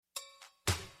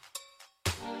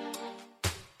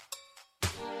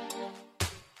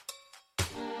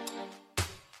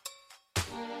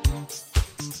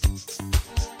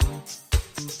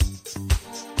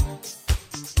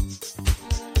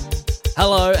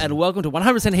Hello and welcome to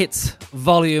 100% Hits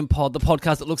Volume Pod, the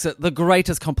podcast that looks at the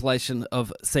greatest compilation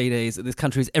of CDs that this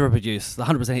country's ever produced, the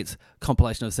 100% Hits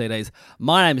compilation of CDs.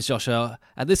 My name is Joshua,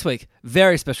 and this week,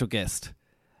 very special guest.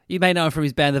 You may know him from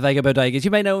his band, the Vega Bodegas. You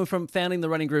may know him from founding the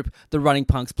running group, the Running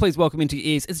Punks. Please welcome into your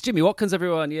ears. It's Jimmy Watkins,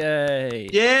 everyone. Yay.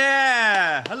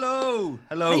 Yeah. Hello.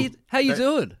 How you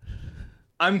doing?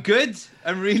 I'm good.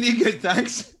 I'm really good,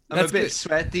 thanks. I'm a bit good.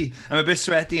 sweaty. I'm a bit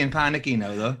sweaty and panicky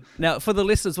now, though. Now, for the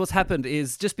listeners, what's happened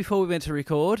is just before we went to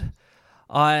record,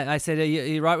 I said, are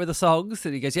you right with the songs?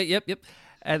 And he goes, yep.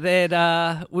 And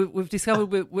then we've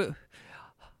discovered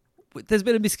there's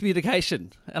been a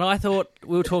miscommunication. And I thought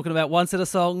we were talking about one set of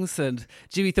songs and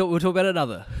Jimmy thought we were talking about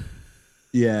another.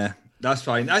 Yeah, that's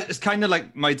fine. It's kind of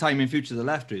like my time in Future to the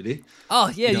Left, really.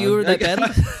 Oh, yeah, you were in that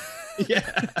band.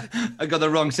 Yeah, I got the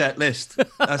wrong set list.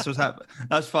 That's what's happened.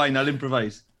 That's fine. I'll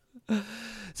improvise.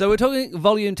 So we're talking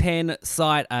Volume 10,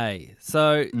 Side A.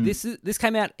 So this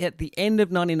came out at the end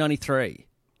of 1993.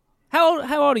 How old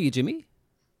are you, Jimmy?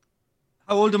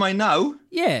 How old am I now?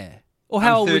 Yeah. Or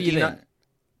how old were you then?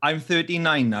 I'm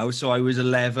 39 now, so I was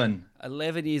 11.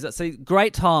 11 years. So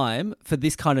great time for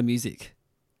this kind of music.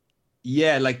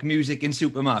 Yeah, like music in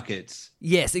supermarkets.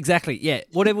 Yes, exactly. Yeah,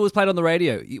 whatever was played on the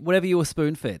radio, whatever you were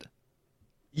spoon-fed.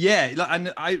 Yeah,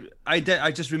 and I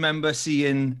just remember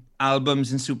seeing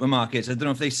albums in supermarkets. I don't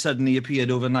know if they suddenly appeared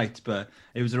overnight, but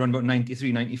it was around about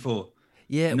 93, 94.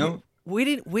 Yeah, you know? we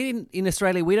didn't in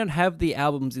Australia. We don't have the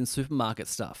albums in supermarket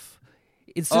stuff.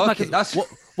 In supermarkets, Okay,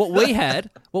 what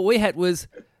we had was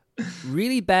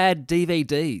really bad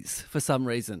DVDs for some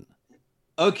reason.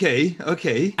 Okay.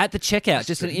 At the checkout,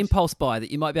 just an impulse buy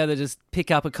that you might be able to just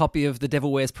pick up a copy of The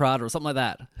Devil Wears Prada or something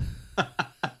like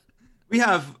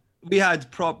that. We had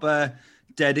proper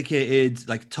dedicated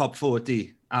like top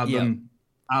 40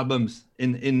 albums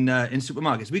in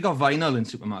supermarkets. We got vinyl in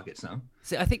supermarkets now.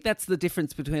 See, I think that's the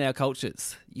difference between our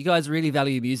cultures. You guys really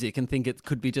value music and think it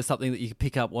could be just something that you can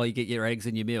pick up while you get your eggs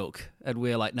and your milk. And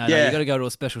we're like, no, you got to go to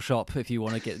a special shop if you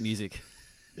want to get music.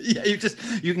 Yeah,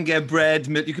 you can get bread,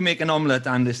 milk, you can make an omelette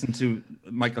and listen to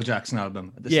Michael Jackson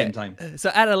album at the same time. So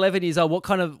at 11 years old, what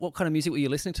kind of music were you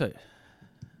listening to?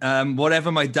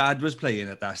 Whatever my dad was playing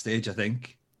at that stage, I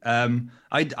think.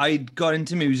 I got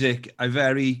into music. I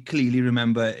very clearly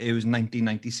remember it was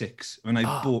 1996 when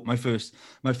I bought my first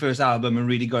album and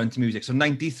really got into music. So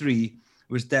 93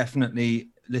 was definitely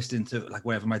listening to like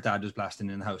whatever my dad was blasting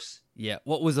in the house. Yeah.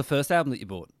 What was the first album that you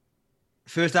bought?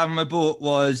 First album I bought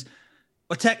was,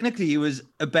 well, technically it was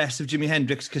a Best of Jimi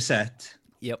Hendrix cassette.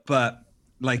 Yep. But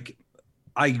like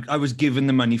I was given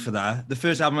the money for that. The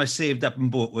first album I saved up and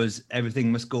bought was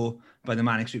Everything Must Go by the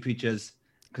Manic Street Preachers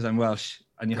because I'm Welsh.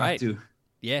 And you have to.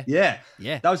 Yeah.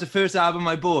 That was the first album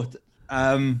I bought.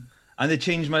 And it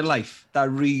changed my life. That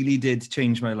really did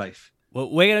change my life.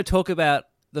 Well, we're going to talk about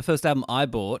the first album I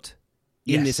bought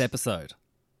in this episode.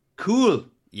 Cool.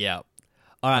 Yeah.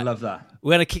 All right. I love that.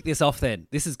 We're going to kick this off then.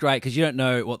 This is great because you don't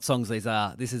know what songs these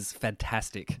are. This is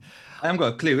fantastic. I haven't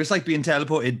got a clue. It's like being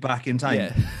teleported back in time.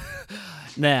 Yeah.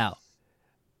 Now,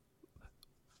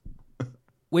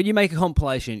 when you make a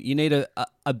compilation, you need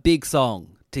a big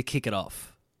song to kick it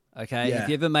off. Okay, yeah. If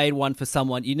you ever made one for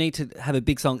someone, you need to have a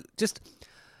big song just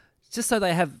so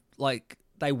they have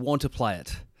they want to play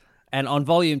it. And on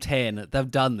Volume 10,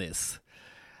 they've done this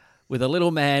with a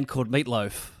little man called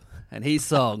Meatloaf and his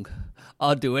song,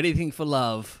 "I'll Do Anything for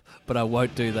Love, but I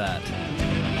Won't Do That."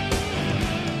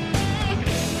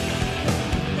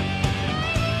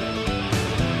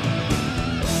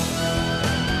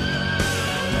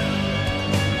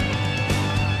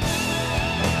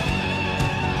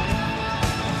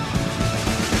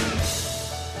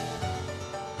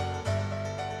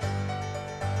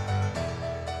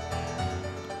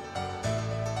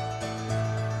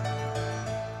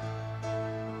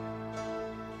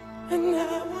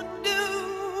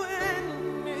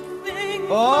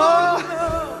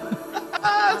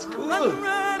 That's cool.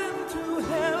 Right into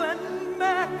hell and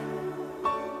back.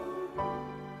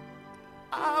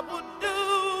 I would do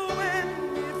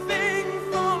anything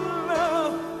for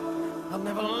love. I'll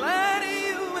never lie to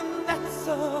you, and that's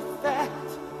a fact.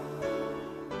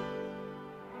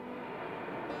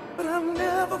 But I'll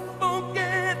never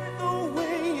forget the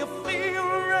way you feel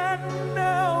right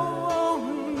now. Oh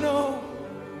no,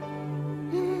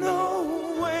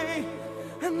 no way.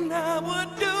 And I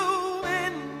would do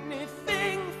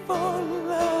anything for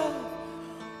love,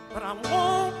 but I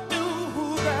won't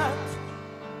do that.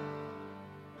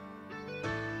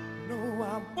 No,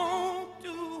 I won't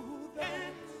do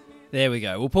that. There we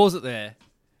go. We'll pause it there.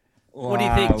 Wow. What do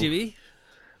you think, Jimmy?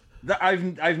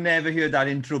 I've never heard that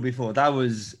intro before. That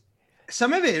was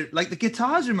some of it, like the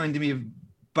guitars reminded me of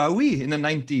Bowie in the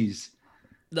 90s.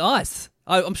 Nice.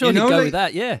 I'm sure You he'd know, go like- with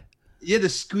that. Yeah. Yeah, the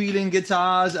squealing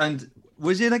guitars, and it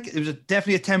was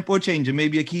definitely a tempo change and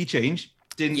maybe a key change.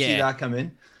 Didn't see Yeah. that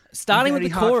coming. Starting with Very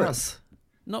the heartfelt. chorus.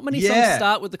 Not many songs Yeah.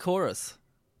 start with the chorus.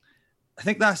 I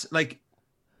think that's like,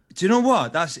 do you know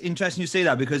what? That's interesting you say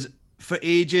that, because for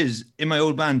ages in my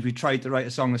old band, we tried to write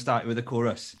a song that started with a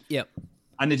chorus, Yep.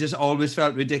 and it just always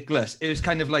felt ridiculous. It was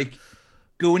kind of like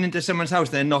going into someone's house,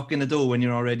 they're knocking the door when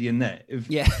you're already in there.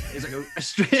 Yeah.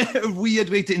 It's like a weird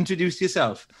way to introduce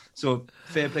yourself. So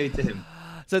fair play to him.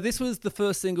 So this was the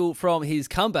first single from his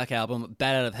comeback album,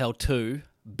 Bad Out of Hell 2,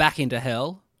 Back into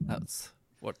Hell. That's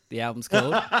what the album's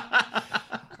called.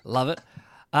 Love it.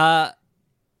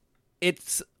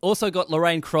 It's also got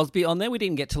Lorraine Crosby on there. We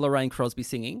didn't get to Lorraine Crosby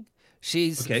singing.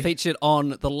 She's Okay. featured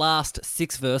on the last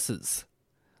 6 verses.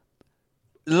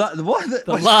 What?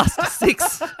 The last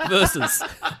 6 verses.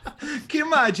 Can you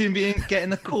imagine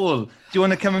getting a call? Do you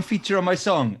want to come and feature on my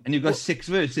song? And you've got 6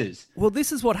 verses. Well,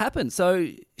 this is what happened. So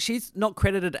she's not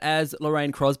credited as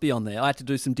Lorraine Crosby on there. I had to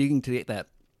do some digging to get that.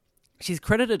 She's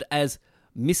credited as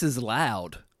Mrs.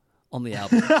 Loud on the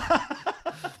album.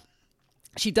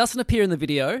 She doesn't appear in the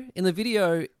video. In the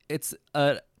video, it's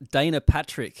Dana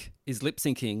Patrick is lip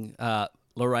syncing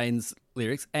Lorraine's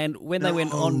lyrics. And when they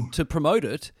went on to promote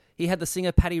it, he had the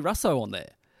singer Patty Russo on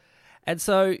there. And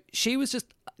so she was just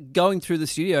going through the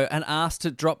studio and asked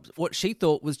to drop what she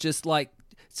thought was just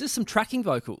some tracking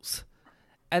vocals.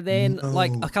 And then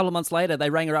like a couple of months later, they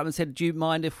rang her up and said, do you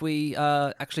mind if we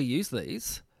actually use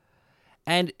these?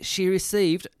 And she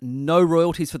received no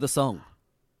royalties for the song.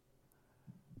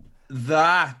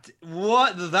 That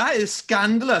is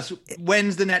scandalous.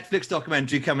 When's the Netflix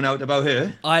documentary coming out about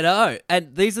her? I know.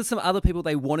 And these are some other people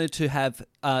they wanted to have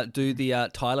do the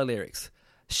Tyler lyrics.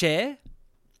 Cher,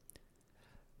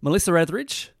 Melissa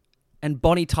Etheridge, and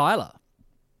Bonnie Tyler.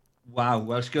 Wow,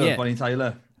 Welsh girl, Yeah. Bonnie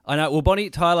Tyler. I know. Well, Bonnie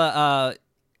Tyler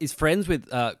is friends with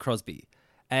Crosby,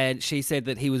 and she said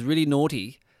that he was really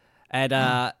naughty,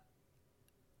 and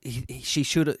he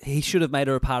should have made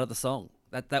her a part of the song.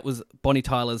 That was Bonnie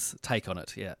Tyler's take on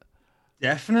it. Yeah,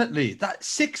 Definitely. That's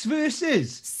 6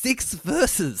 verses. 6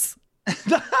 verses.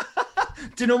 Do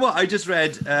you know what? I just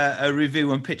read a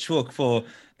review on Pitchfork for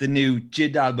the new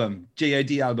JID album,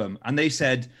 JID album, and they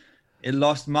said it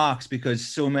lost marks because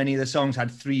so many of the songs had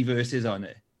 3 verses on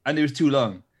it, and it was too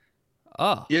long.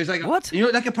 Oh, It was like, what? You know,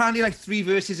 like apparently like 3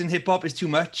 verses in hip hop is too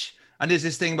much, and there's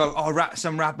this thing about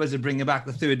some rappers are bringing back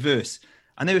the 3rd verse,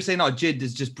 and they were saying, JID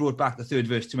has just brought back the 3rd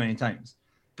verse too many times,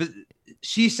 but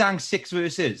she sang 6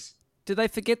 verses. Did they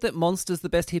forget that Monster's the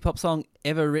best hip hop song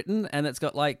ever written, and it's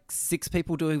got like 6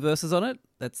 people doing verses on it?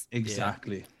 That's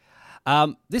Exactly. Yeah.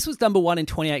 This was number 1 in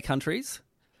 28 countries.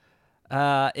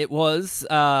 It was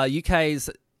UK's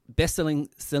best-selling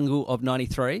single of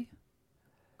 '93.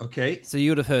 Okay. So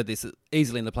you would have heard this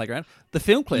easily in the playground. The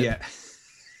film clip, Yeah.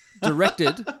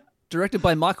 directed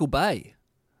by Michael Bay.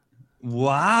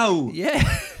 Wow.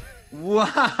 Yeah.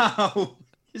 Wow.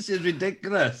 This is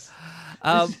ridiculous.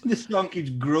 This song keeps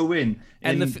growing.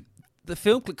 And in- the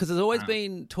film clip, because there's always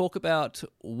been talk about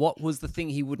what was the thing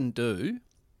he wouldn't do.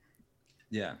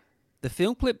 yeah. The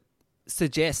film clip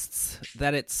suggests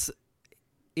that it's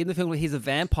in the film where he's a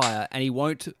vampire and he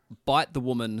won't bite the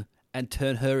woman and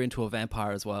turn her into a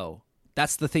vampire as well.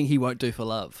 That's the thing he won't do for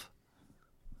love.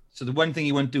 So the one thing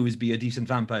he won't do is be a decent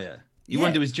vampire. He Yeah.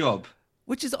 won't do his job.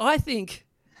 Which is, I think,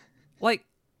 like,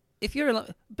 if you're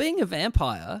being a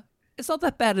vampire, it's not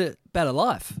that bad a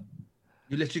life.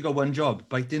 You literally got one job,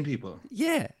 biting people.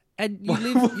 Yeah, and you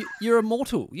live. You're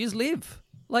immortal. You just live.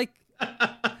 Like,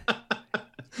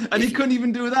 And he couldn't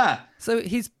even do that. so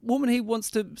his woman he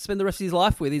wants to spend the rest of his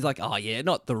life with, he's like, oh yeah,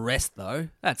 not the rest though.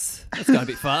 That's going a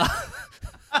bit far.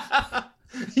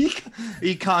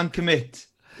 He can't commit.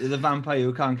 The vampire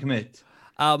who can't commit.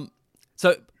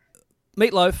 So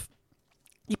Meatloaf,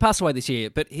 he passed away this year,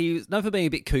 but he was known for being a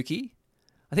bit kooky.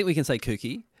 I think we can say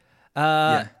kooky.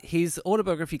 Yeah. His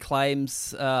autobiography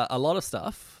claims a lot of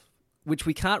stuff, which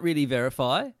we can't really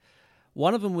verify.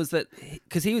 One of them was that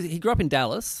because he grew up in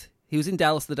Dallas. He was in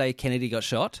Dallas the day Kennedy got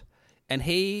shot, and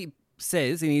he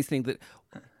says in his thing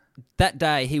that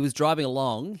day he was driving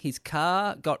along, his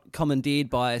car got commandeered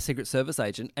by a Secret Service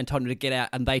agent and told him to get out,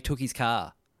 and they took his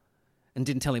car and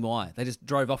didn't tell him why. They just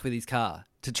drove off with his car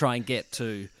to try and get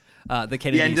to the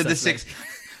Kennedy. The end of the 6th.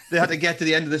 They had to get to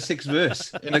the end of the 6th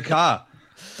verse in a car.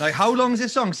 Like, how long is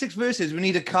this song? 6 verses. We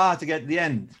need a car to get to the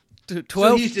end. 12.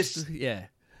 So he's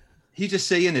just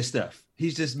saying this stuff.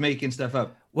 He's just making stuff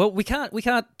up. Well, we can't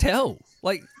tell.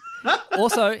 Like,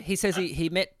 also, he says he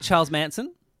met Charles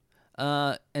Manson,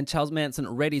 and Charles Manson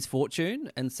read his fortune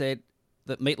and said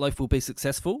that Meatloaf will be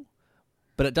successful,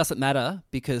 but it doesn't matter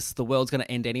because the world's going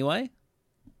to end anyway.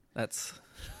 That's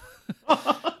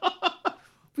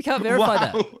we can't verify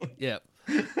that. Yeah.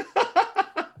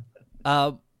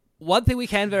 One thing we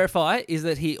can verify is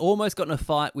that he almost got in a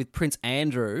fight with Prince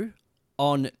Andrew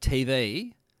on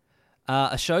TV,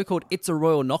 a show called It's a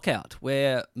Royal Knockout,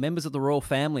 where members of the royal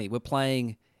family were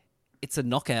playing It's a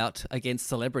Knockout against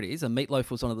celebrities, and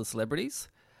Meatloaf was one of the celebrities.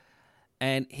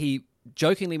 And he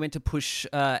jokingly went to push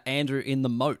Andrew in the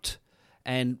moat,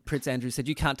 and Prince Andrew said,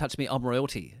 "You can't touch me, I'm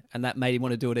royalty," and that made him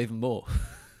want to do it even more.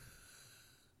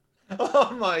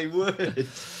 Oh, my word.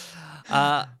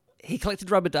 He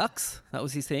collected rubber ducks. That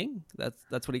was his thing.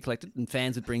 That's what he collected, and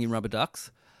fans would bring him rubber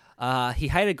ducks. He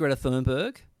hated Greta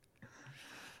Thunberg.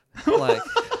 Like,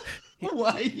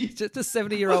 why? He's just a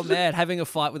 70-year-old man having a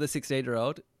fight with a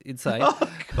 16-year-old. Insane.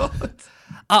 Oh, God.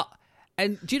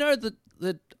 And do you know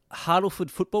the Hartleford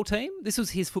football team? This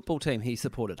was his football team he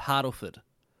supported, Hartleford.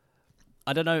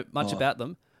 I don't know much about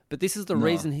them, but this is the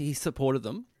reason he supported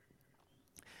them.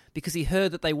 Because he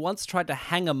heard that they once tried to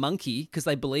hang a monkey because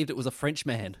they believed it was a French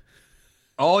man.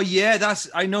 Oh, yeah,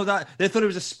 I know that. They thought it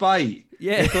was a spy.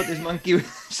 Yeah. They thought this monkey was,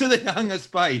 so they hung a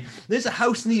spy. There's a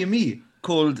house near me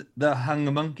called the Hung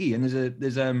a Monkey, and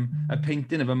there's a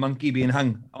painting of a monkey being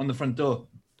hung on the front door.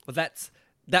 Well,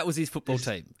 that was his football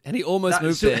team, and he almost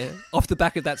moved there off the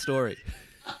back of that story.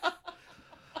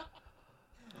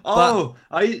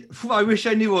 I wish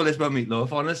I knew all this about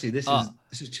Meatloaf. Honestly, this has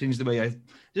changed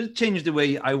the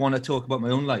way I want to talk about my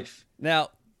own life. Now,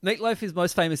 Meatloaf is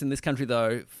most famous in this country,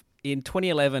 though. In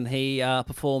 2011, he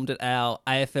performed at our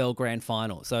AFL Grand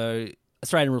Final. So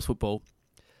Australian rules football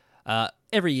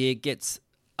every year gets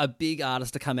a big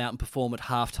artist to come out and perform at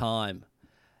halftime,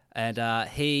 and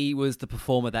he was the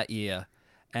performer that year.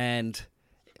 And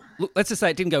look, let's just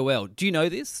say it didn't go well. Do you know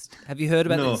this? Have you heard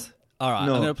about this? All right,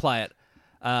 no. I'm going to play it.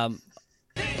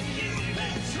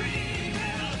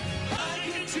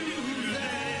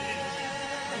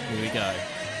 Here we go.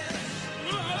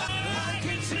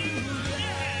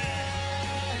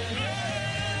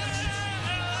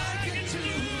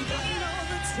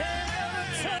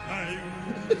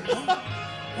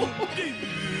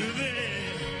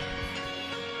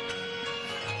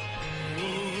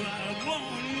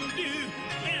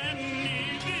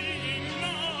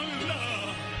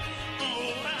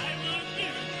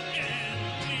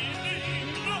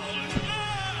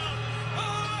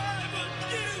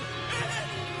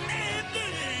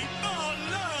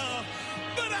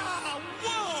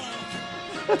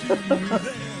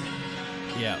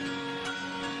 Yeah.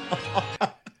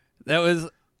 That was...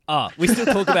 we still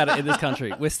talk about it in this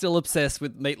country. We're still obsessed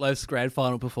with Meatloaf's grand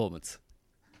final performance.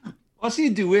 What's he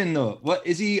doing, though? What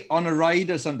is he on a ride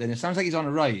or something? It sounds like he's on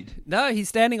a ride. No, he's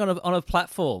standing on a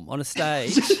platform, on a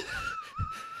stage.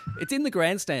 It's in the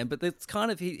grandstand, but it's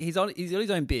kind of... He's on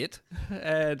his own bit.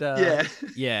 And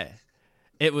yeah.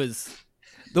 It was...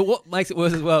 What makes it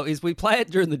worse as well is we play it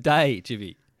during the day,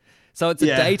 Jimmy. So it's a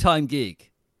daytime gig.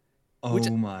 Which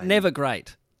never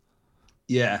great.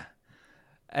 Yeah.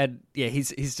 And yeah,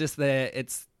 he's just there.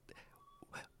 It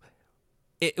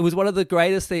was one of the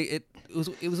greatest things. It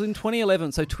was in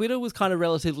 2011, so Twitter was kind of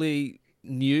relatively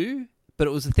new, but it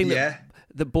was the thing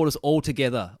that brought us all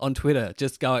together on Twitter,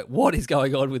 just going, what is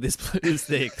going on with this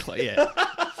thing? Like, yeah.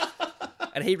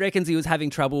 And he reckons he was having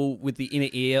trouble with the inner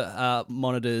ear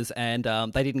monitors, and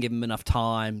they didn't give him enough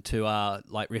time to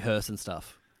rehearse and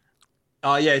stuff.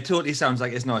 Oh, yeah, it totally sounds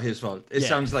like it's not his fault. It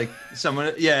sounds like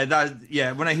someone... Yeah,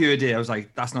 when I heard it, I was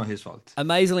like, that's not his fault.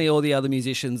 Amazingly, all the other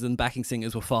musicians and backing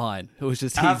singers were fine. It was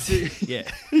just his... Yeah.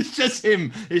 It's just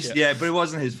him. But it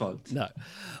wasn't his fault. No.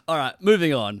 All right,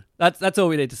 moving on. That's all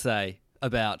we need to say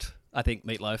about, I think,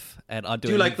 Meatloaf. And I do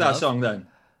you like that song, then?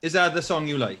 Is that the song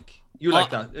you like? You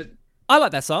like that? I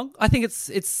like that song. I think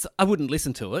it's... I wouldn't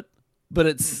listen to it, but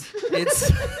it's...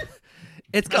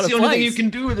 It's got That's the only thing you can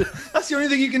do with it. That's the only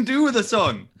thing you can do with a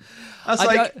song. That's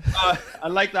I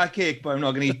like that cake, but I'm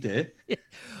not going to eat it. Yeah.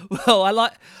 Well, I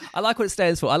like what it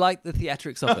stands for. I like the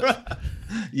theatrics of it.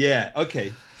 Yeah.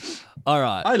 Okay. All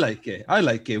right. I like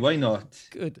it. Why not?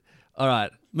 Good. All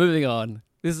right. Moving on.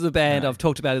 This is a band I've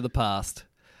talked about in the past.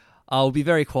 I'll be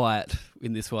very quiet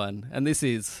in this one, and this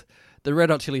is the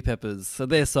Red Hot Chili Peppers. So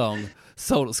their song,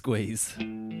 "Soul to Squeeze."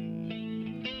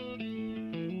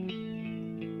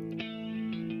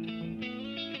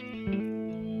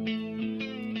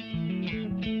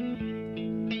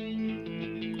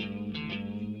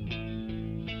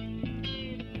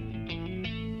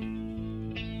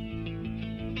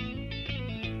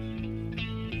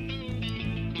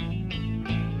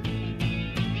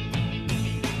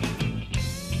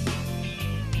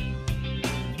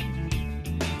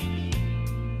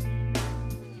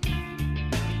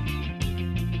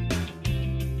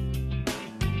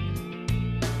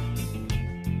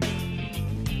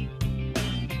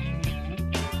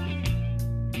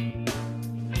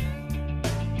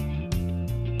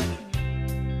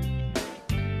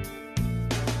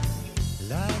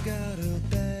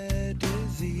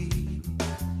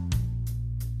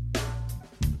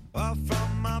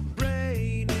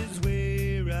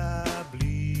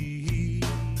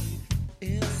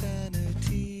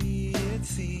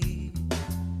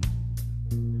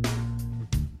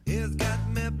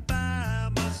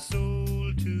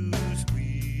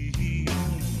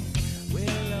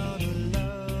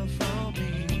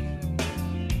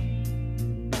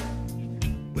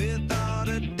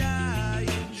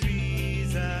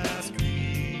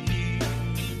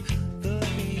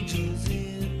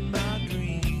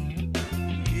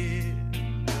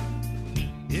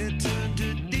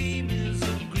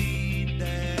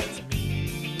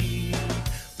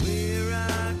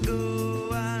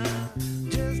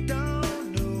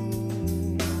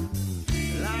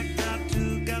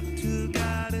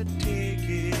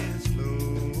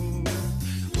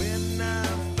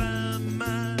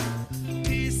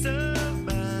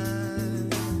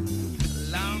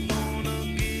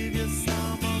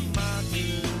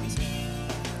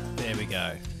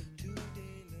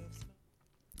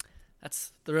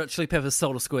 The Red Hot Chili Peppers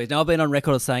Soul to Squeeze. Now, I've been on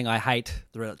record as saying I hate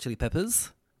the Red Hot Chili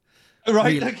Peppers.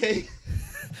 Right, Really. okay.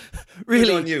 Really.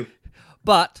 Good on you.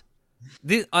 But,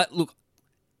 look,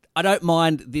 I don't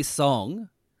mind this song,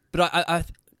 but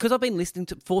because I've been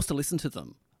forced to listen to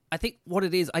them, I think what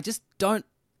it is, I just don't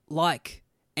like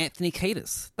Anthony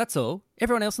Kiedis. That's all.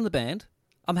 Everyone else in the band,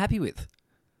 I'm happy with.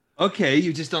 Okay,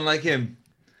 you just don't like him.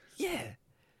 Yeah.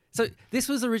 So this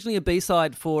was originally a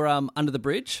B-side for Under the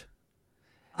Bridge.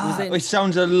 It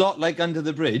sounds a lot like Under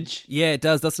the Bridge. Yeah, it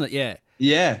does, doesn't it? Yeah.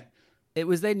 Yeah. It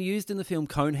was then used in the film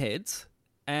Coneheads,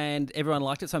 and everyone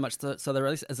liked it so much, so they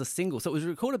released it as a single. So it was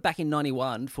recorded back in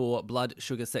 91 for Blood,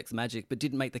 Sugar, Sex, Magic, but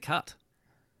didn't make the cut.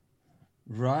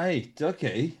 Right,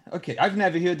 okay. I've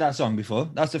never heard that song before.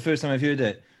 That's the first time I've heard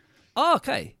it. Oh,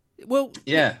 okay. Well,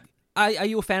 Yeah. Are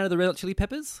you a fan of the Red Hot Chili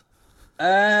Peppers?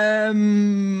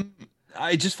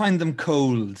 I just find them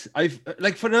cold.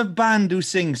 For a band who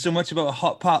sings so much about a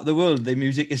hot part of the world, their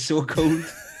music is so cold.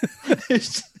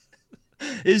 it's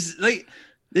like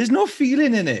there's no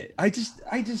feeling in it. I just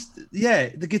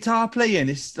the guitar playing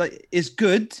is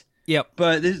good. Yep.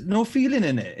 But there's no feeling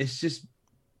in it. It's just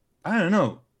I don't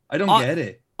know. I don't get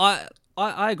it. I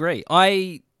agree.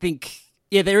 think,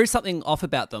 yeah, there is something off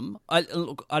about them. I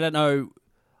don't know.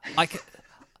 I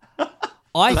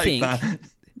Like think that.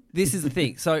 this is the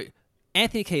thing. So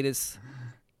Anthony Kiedis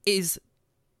is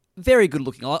very good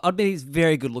looking. I admit he's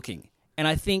very good looking. And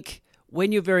I think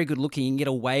when you're very good looking, you can get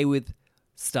away with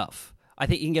stuff. I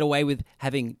think you can get away with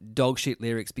having dog shit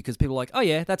lyrics because people are like, oh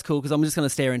yeah, that's cool because I'm just going to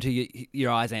stare into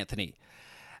your eyes, Anthony.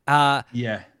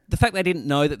 Yeah. The fact they didn't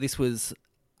know that this was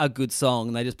a good song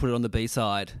and they just put it on the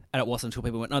B-side and it wasn't until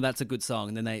people went, no, that's a good song.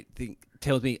 And then they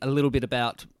tells me a little bit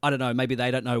about, I don't know, maybe they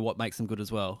don't know what makes them good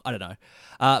as well. I don't know.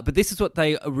 But this is what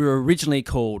they were originally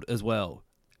called as well.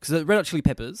 Because the Red Hot Chili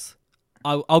Peppers,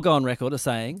 I'll go on record as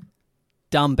saying,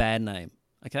 dumb band name,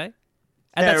 okay?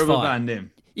 And Terrible that's fine. band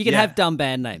name. You can Yeah. have dumb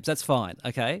band names. That's fine,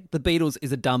 okay? The Beatles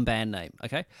is a dumb band name,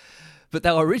 okay? But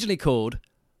they were originally called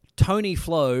Tony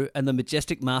Flo and the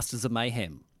Majestic Masters of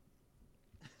Mayhem.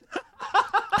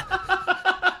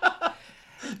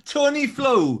 Tony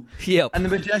Flo Yep. and the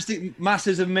Majestic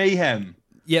Masters of Mayhem.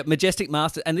 Yeah, Majestic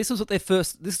Master. And this was what this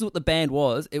is what the band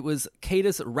was. It was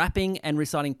Kiedis rapping and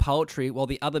reciting poetry while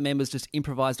the other members just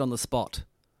improvised on the spot.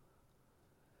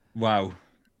 Wow.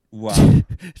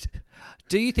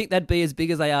 Do you think they'd be as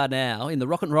big as they are now in the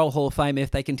Rock and Roll Hall of Fame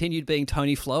if they continued being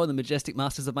Tony Flo and the Majestic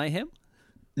Masters of Mayhem?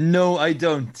 No, I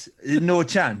don't. No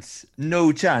chance.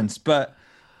 No chance. But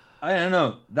I don't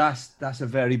know. That's a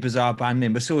very bizarre band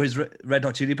name. But so is Red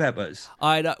Hot Chili Peppers.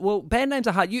 Well, band names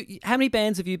are hard. How many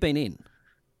bands have you been in?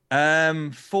 4.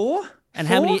 And Four?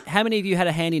 how many of you had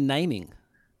a hand in naming?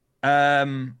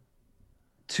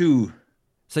 2.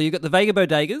 So you got the Vega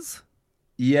Bodegas.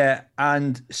 Yeah,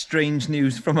 and Strange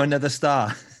News from Another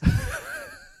Star.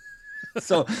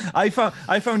 So I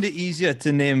found it easier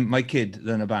to name my kid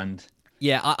than a band.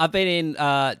 Yeah, I've been in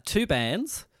 2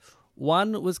 bands.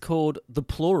 One was called The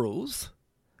Plurals.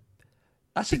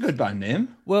 That's a good band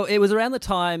name. Well, it was around the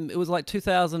time, it was like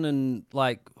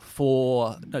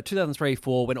 2003,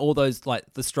 4, when all those, like,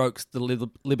 the Strokes, the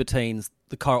Libertines,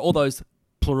 the Coral, all those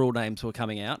plural names were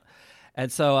coming out.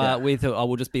 And so we thought,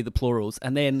 we'll just be The Plurals.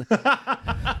 And then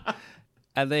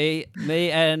me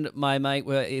and my mate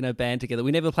were in a band together.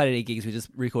 We never played any gigs, we just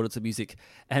recorded some music.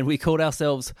 And we called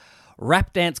ourselves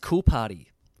Rap Dance Cool Party.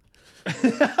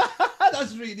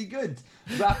 That's really good.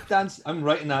 Rap dance. I'm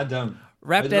writing that down.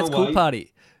 Rap Dance Cool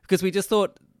Party. Because we just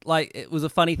thought, like, it was a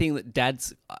funny thing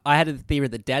that I had a theory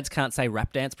that dads can't say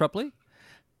rap dance properly.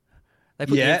 They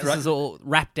put the emphasis all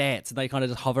rap dance and they kind of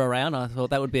just hover around. I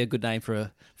thought that would be a good name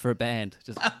for a band,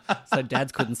 just so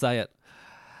dads couldn't say it.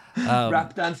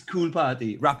 Rap Dance Cool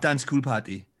Party. Rap Dance Cool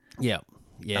Party. Yeah.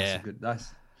 That's good.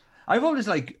 I've always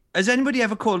has anybody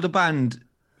ever called a band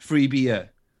Free Beer?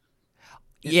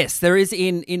 Yes, there is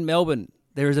in Melbourne.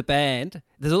 There is a band.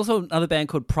 There's also another band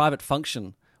called Private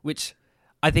Function, which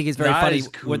I think is very funny. Is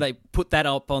cool. Where they put that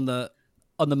up on the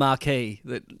marquee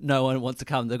that no one wants to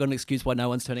come. They've got an excuse why no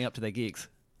one's turning up to their gigs.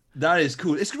 That is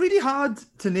cool. It's really hard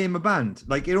to name a band.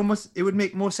 Like it would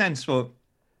make more sense for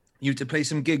you to play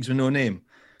some gigs with no name,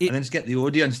 and then just get the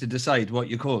audience to decide what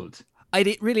you're called. And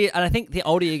I think the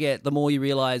older you get, the more you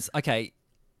realise, okay,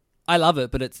 I love it,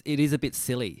 but it is a bit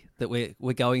silly that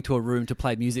we're going to a room to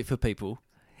play music for people.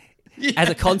 Yeah. As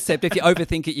a concept, if you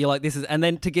overthink it, you're like, this is... And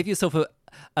then to give yourself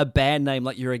a band name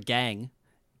like you're a gang,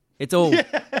 it's all... Yeah.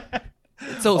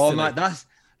 It's all silly. Man,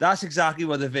 that's exactly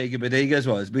what the Vega Bodegas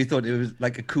was. We thought it was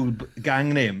like a cool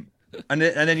gang name. And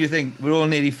then you think, we're all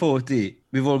nearly 40.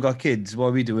 We've all got kids. What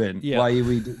are we doing? Yeah. Why are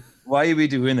we... Why are we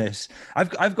doing this?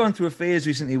 I've gone through a phase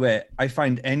recently where I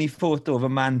find any photo of a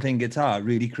man playing guitar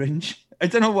really cringe. I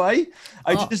don't know why.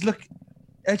 I just look.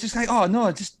 I just like, oh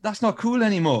no, that's not cool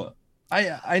anymore. What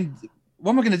am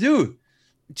I gonna do?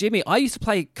 Jimmy, I used to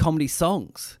play comedy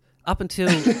songs up until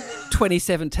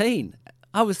 2017.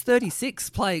 I was 36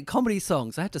 playing comedy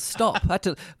songs. I had to stop.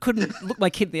 Couldn't look my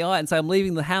kid in the eye and say I'm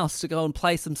leaving the house to go and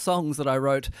play some songs that I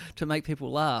wrote to make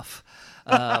people laugh.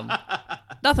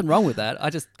 Nothing wrong with that. I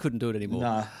just couldn't do it anymore.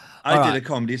 Nah, I did a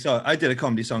comedy song. I did a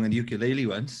comedy song in ukulele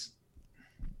once.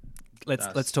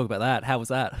 Let's talk about that. How was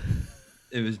that?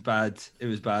 It was bad. It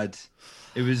was bad.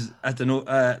 It was, I don't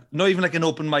know, not even like an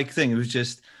open mic thing. It was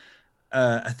just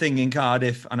a thing in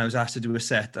Cardiff, and I was asked to do a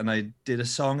set, and I did a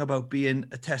song about being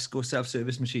a Tesco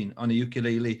self-service machine on a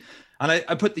ukulele. And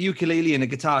I put the ukulele in a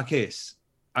guitar case,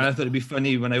 and I thought it'd be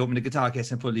funny when I opened the guitar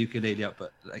case and pulled the ukulele up,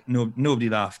 but like nobody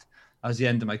laughed. That was the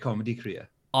end of my comedy career.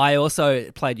 I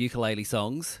also played ukulele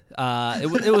songs.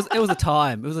 It was a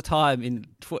time. It was a time in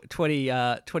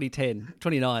 2010,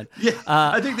 29. Yeah,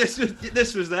 I think this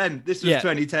was then. This was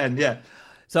 2010. Yeah.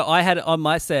 So I had on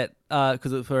my set,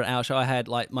 because for an hour show, I had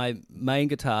like my main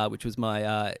guitar, which was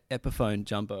my Epiphone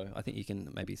Jumbo. I think you can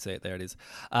maybe see it. There it is.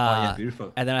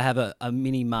 Beautiful. And then I have a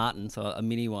mini Martin, so a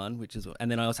mini one,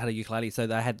 and then I also had a ukulele. So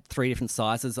I had 3 different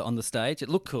sizes on the stage. It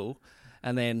looked cool.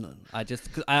 And then I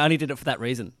only did it for that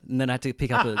reason. And then I had to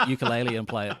pick up a ukulele and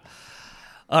play it.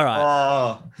 All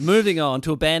right. Moving on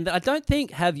to a band that I don't think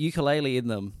have ukulele in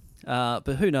them.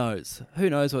 But who knows? Who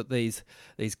knows what these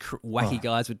wacky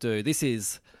guys would do? This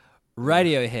is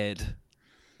Radiohead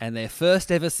and their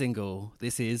first ever single.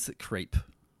 This is Creep.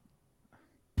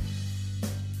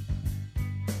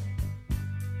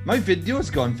 My video's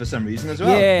gone for some reason as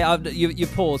well. Yeah, you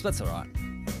paused. That's all right.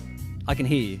 I can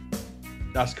hear you.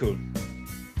 That's cool.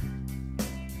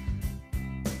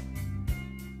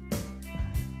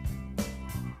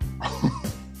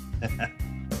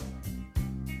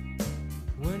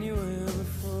 When you were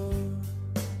before,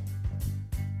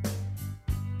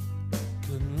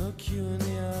 couldn't look you in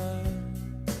the eye.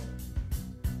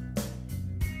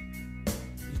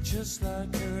 You're just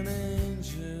like an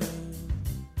angel.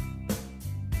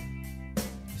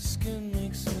 Your skin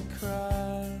makes me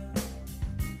cry.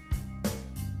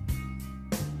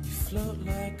 You float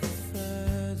like a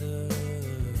feather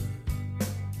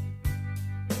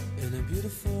in a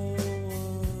beautiful world.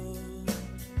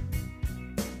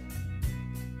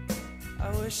 I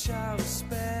wish I was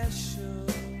special.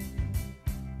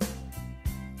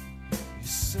 You're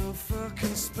so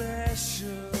fucking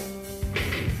special.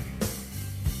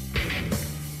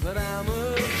 But I'm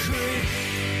a creep.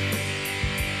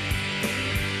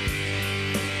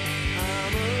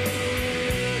 I'm a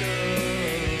widow.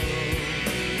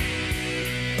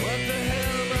 What the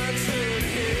hell am I doing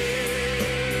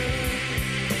here?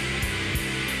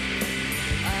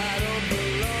 I don't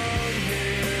belong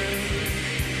here.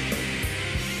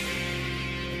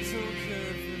 I don't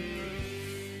care for her.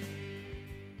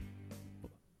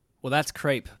 Well, that's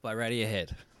Creep by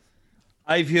Radiohead.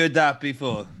 I've heard that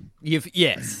before.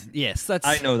 Yes. That's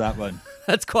I know that one.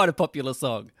 That's quite a popular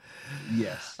song.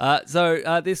 Yes.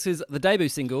 So this is the debut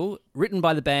single, written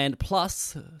by the band,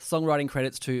 plus songwriting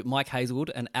credits to Mike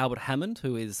Hazelwood and Albert Hammond,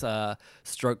 who is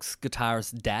Strokes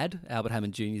guitarist dad, Albert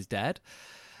Hammond Jr.'s dad.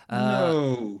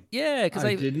 No. Yeah, because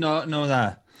I did not know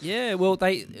that. Yeah, well,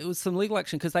 it was some legal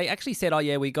action because they actually said, "Oh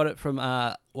yeah, we got it from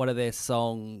one of their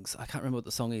songs." I can't remember what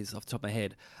the song is off the top of my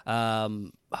head.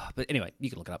 But anyway,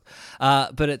 you can look it up.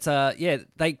 But it's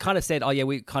they kind of said, "Oh yeah,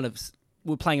 we're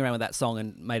playing around with that song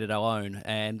and made it our own,"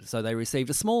 and so they received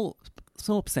a small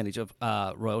percentage of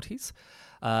royalties.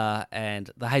 And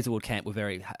the Hazelwood camp were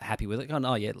very happy with it. Going,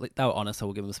 "Oh yeah, they were honest, so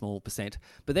we'll give them a small percent."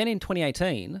 But then in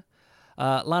 2018,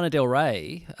 Lana Del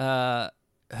Rey.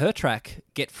 Her track,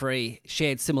 Get Free,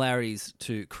 shared similarities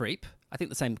to Creep. I think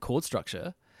the same chord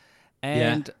structure.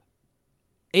 And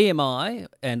EMI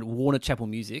and Warner Chappell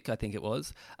Music, I think it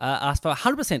was, asked for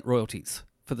 100% royalties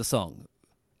for the song.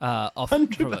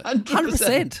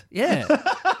 100%, yeah.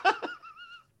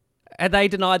 And they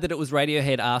denied that it was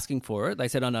Radiohead asking for it. They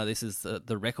said, "Oh no, this is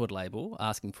the record label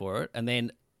asking for it." And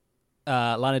then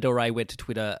Lana Del Rey went to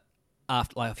Twitter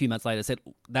after, like a few months later, said,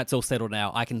 "That's all settled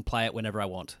now. I can play it whenever I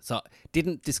want." So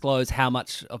didn't disclose how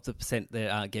much of the percent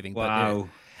they're giving. Wow. But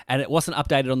and it wasn't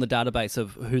updated on the database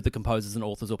of who the composers and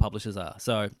authors or publishers are.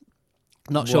 So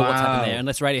not sure what's happened there.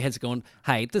 Unless Radiohead's gone,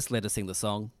 "Hey, just let us sing the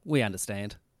song. We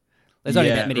understand. There's only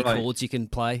that many chords you can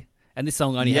play. And this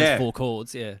song only has 4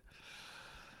 chords." Yeah.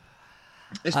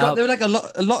 It's got there were like a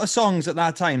lot of songs at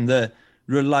that time that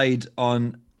relied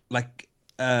on like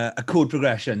a chord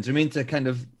progression. Do you mean to kind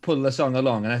of pull the song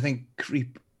along? And I think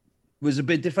Creep was a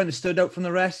bit different. It stood out from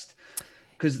the rest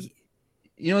because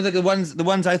you know the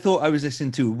ones I thought I was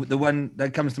listening to. The one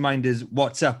that comes to mind is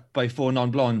 "What's Up" by Four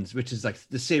Non Blondes, which is like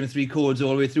the same 3 chords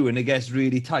all the way through, and it gets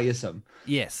really tiresome.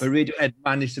 Yes, but Radiohead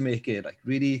managed to make it like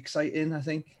really exciting, I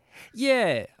think.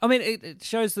 Yeah, I mean, it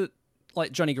shows that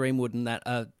like Johnny Greenwood and that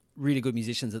are really good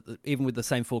musicians. That even with the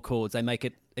same 4 chords, they make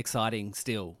it exciting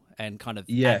still and kind of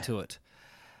add to it.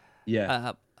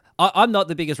 Yeah. I'm not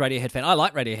the biggest Radiohead fan. I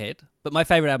like Radiohead, but my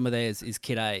favorite album of theirs is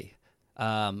Kid A.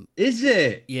 Is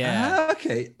it? Yeah.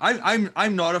 Okay.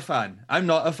 I'm not a fan. I'm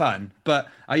not a fan. But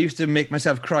I used to make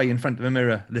myself cry in front of a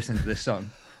mirror listening to this song.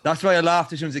 That's why I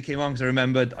laughed as soon as it came on, because I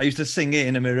remembered I used to sing it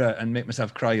in a mirror and make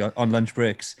myself cry on lunch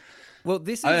breaks. Well,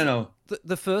 this is I don't know.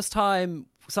 The first time.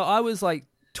 So I was like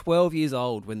 12 years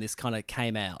old when this kind of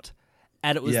came out,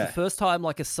 and it was the first time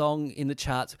like a song in the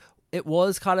charts. It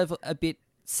was kind of a bit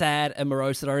sad and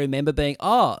morose that I remember being,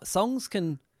 songs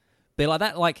can be like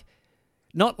that, like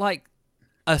not like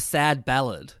a sad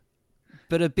ballad,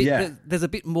 but a bit. There's a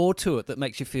bit more to it that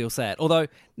makes you feel sad. Although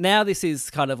now this is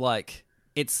kind of like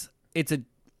it's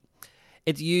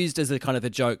used as a kind of a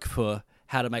joke for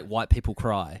how to make white people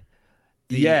cry.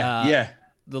 The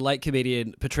late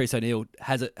comedian Patrice O'Neill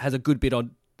has a good bit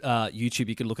on YouTube.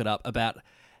 You can look it up about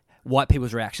white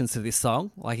people's reactions to this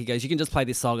song. Like he goes, you can just play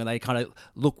this song and they kind of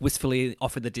look wistfully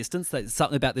off in the distance. There's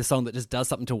something about this song that just does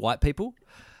something to white people.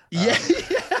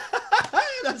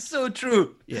 That's so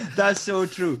true. Yeah, that's so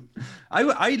true. I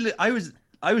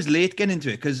was late getting into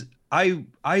it because I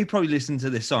probably listened to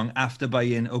this song after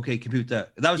buying OK Computer.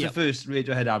 That was the first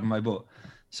Radiohead album I bought.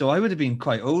 So I would have been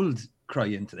quite old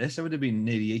crying to this. I would have been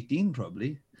nearly 18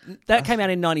 probably. That came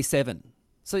out in 97.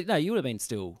 So no, you would have been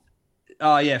still...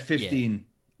 Oh yeah, 15. Yeah.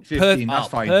 15, that's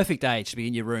fine. Perfect age to be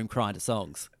in your room crying to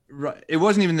songs. Right. It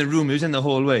wasn't even the room, it was in the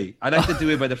hallway. I like to do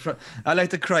it by the front. I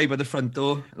like to cry by the front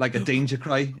door, like a danger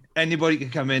cry. Anybody can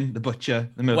come in, the butcher,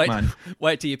 the milkman.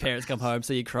 Wait till your parents come home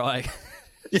so you cry.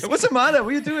 Yeah, what's the matter? What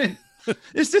are you doing?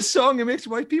 It's this song, it makes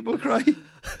white people cry.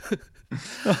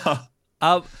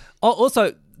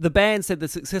 Also, the band said the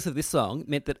success of this song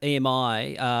meant that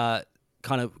EMI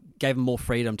kind of gave them more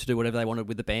freedom to do whatever they wanted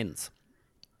with the bands.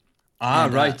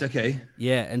 Right, okay.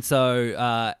 Yeah, and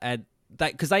so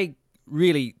because they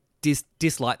really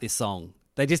disliked this song.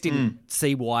 They just didn't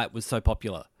see why it was so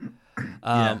popular,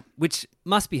 which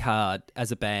must be hard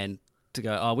as a band to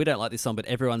go, we don't like this song, but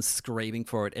everyone's screaming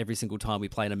for it every single time we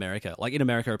play in America. Like in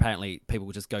America, apparently people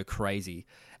would just go crazy.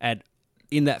 And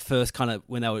in that first kind of,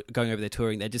 when they were going over their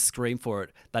touring, they'd just scream for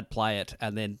it, they'd play it,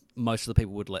 and then most of the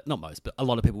people would, not most, but a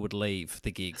lot of people would leave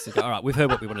the gigs and go, all right, we've heard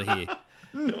what we want to hear.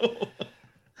 No.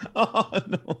 Oh,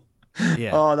 no.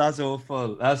 Yeah. Oh, that's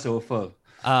awful. That's awful.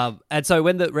 And so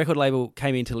when the record label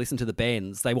came in to listen to the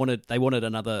bands, they wanted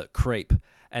another Creep.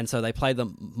 And so they played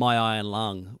them My Iron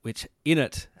Lung, which in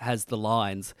it has the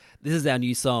lines, "This is our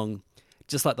new song,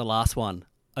 just like the last one,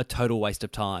 a total waste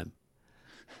of time."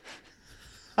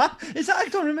 Is that? I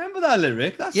don't remember that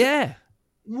lyric. That's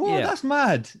that's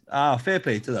mad. Fair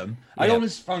play to them. Yeah. I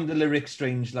always found the lyric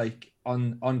strange, like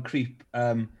on Creep.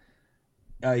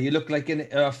 You look like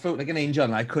float like an angel,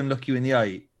 and I couldn't look you in the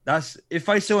eye. That's if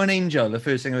I saw an angel, the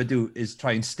first thing I would do is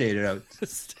try and stare it out.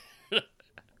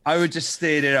 I would just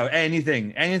stare it out.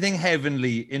 Anything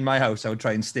heavenly in my house, I would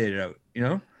try and stare it out. You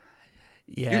know?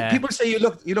 Yeah. People say you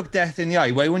look death in the eye.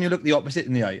 Why wouldn't you look the opposite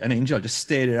in the eye? An angel, just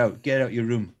stare it out. Get out your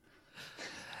room.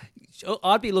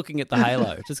 I'd be looking at the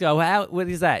halo. Just go, wow, what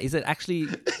is that? Is it actually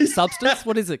substance?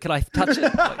 What is it? Can I touch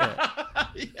it?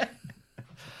 Yeah.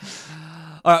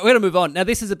 All right, we're going to move on. Now,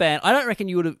 this is a band. I don't reckon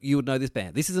you would know this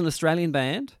band. This is an Australian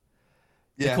band.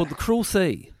 They're called The Cruel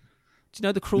Sea. Do you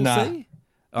know The Cruel Sea?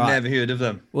 All right. Never heard of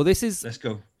them. Well, this is... Let's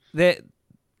go. They're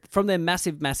from their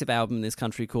massive, massive album in this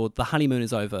country called The Honeymoon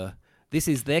Is Over. This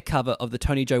is their cover of the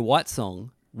Tony Joe White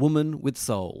song, Woman with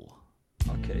Soul.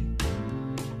 Okay.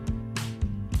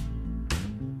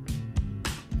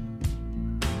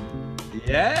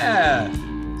 Yeah.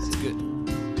 This is good.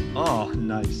 Oh,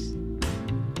 nice.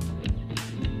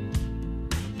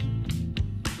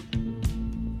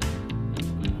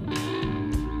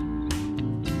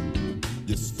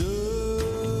 You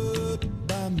stood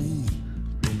by me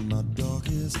in my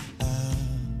darkest hour.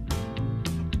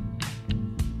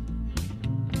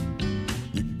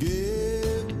 You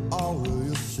gave all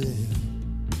yourself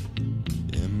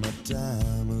in my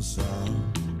time of sorrow.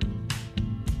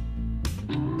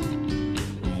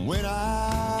 When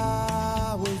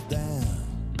I was down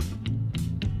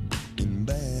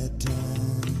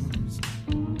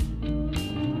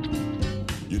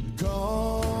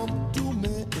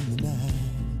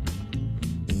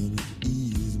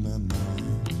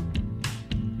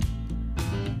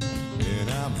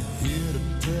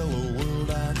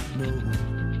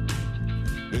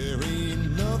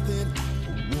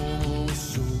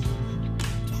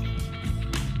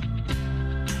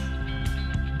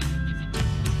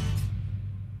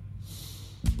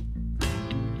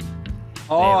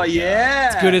Oh, we go.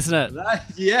 yeah. It's good, isn't it?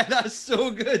 Yeah, that's so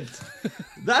good.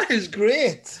 That is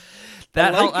great.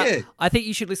 That I like whole, it. I think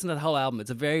you should listen to the whole album.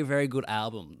 It's a very, very good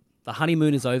album. The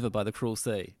Honeymoon is Over by The Cruel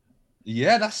Sea.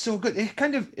 Yeah, that's so good.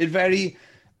 It very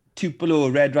Tupelo,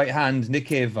 Red Right Hand, Nick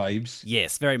Cave vibes.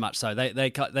 Yes, very much so.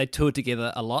 They toured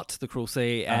together a lot, The Cruel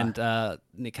Sea and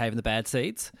Nick Cave and the Bad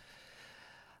Seeds.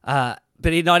 But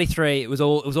in '93, it was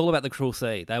all about The Cruel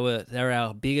Sea. They were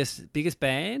our biggest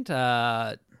band.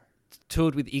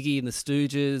 Toured with Iggy and the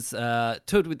Stooges.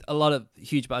 Toured with a lot of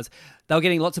huge buzz. They were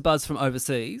getting lots of buzz from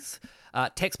overseas.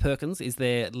 Tex Perkins is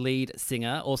their lead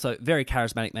singer, also very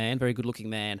charismatic man, very good-looking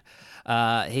man.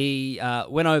 He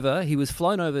went over. He was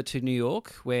flown over to New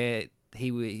York, where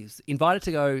he was invited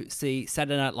to go see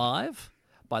Saturday Night Live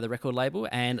by the record label,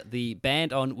 and the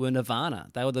band on were Nirvana.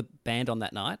 They were the band on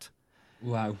that night.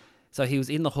 Wow. So he was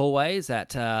in the hallways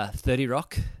at 30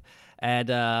 Rock, and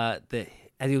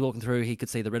as he was walking through, he could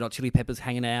see the Red Hot Chili Peppers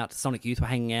hanging out, Sonic Youth were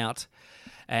hanging out,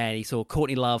 and he saw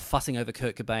Courtney Love fussing over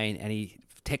Kurt Cobain, and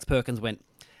Tex Perkins went,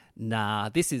 "Nah,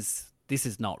 this is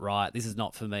not right. This is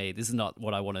not for me. This is not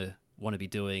what I want to be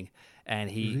doing." And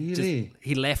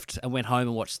he left and went home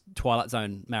and watched Twilight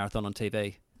Zone marathon on TV.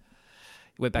 He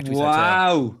went back to his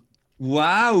hotel.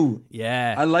 Wow.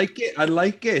 Yeah. I like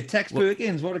it. Tex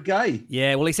Perkins, what a guy.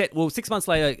 Yeah, well, he said, 6 months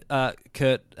later,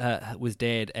 Kurt was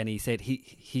dead, and he said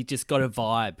he just got a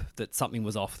vibe that something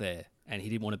was off there, and he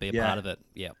didn't want to be a part of it.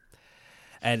 Yeah.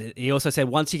 And he also said,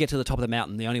 once you get to the top of the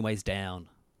mountain, the only way's down.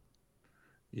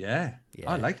 Yeah.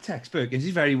 I like Tex Perkins.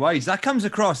 He's very wise. That comes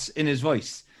across in his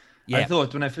voice. Yeah. I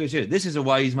thought when I first heard it, this is a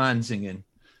wise man singing.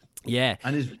 Yeah.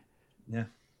 And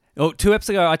Well, 2 episodes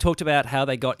ago, I talked about how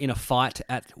they got in a fight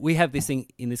we have this thing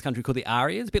in this country called the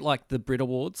ARIAs, a bit like the Brit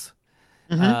Awards.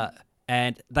 Mm-hmm.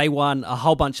 And they won a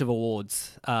whole bunch of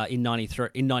awards in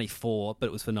 94, but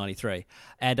it was for 93.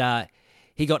 And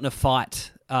he got in a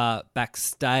fight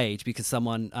backstage because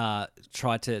someone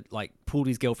tried to pull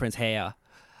his girlfriend's hair.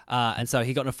 And so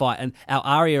he got in a fight. And our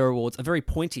ARIA awards are very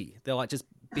pointy. They're like just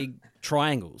big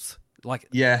triangles, like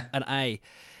an A.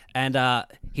 And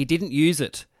he didn't use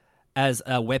it as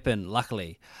a weapon,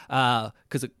 luckily,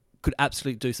 because it could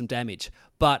absolutely do some damage.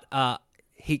 But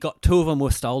he got 2 of them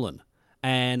were stolen.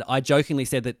 And I jokingly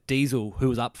said that Diesel, who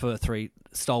was up for 3,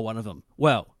 stole one of them.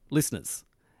 Well, listeners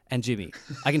and Jimmy,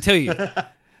 I can tell you,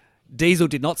 Diesel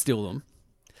did not steal them.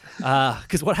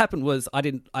 Because what happened was,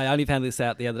 I only found this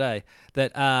out the other day,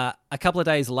 that a couple of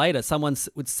days later, someone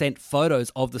would sent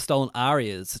photos of the stolen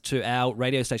ARIAs to our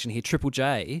radio station here, Triple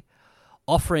J,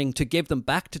 offering to give them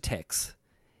back to Tex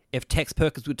if Tex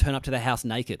Perkins would turn up to their house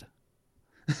naked.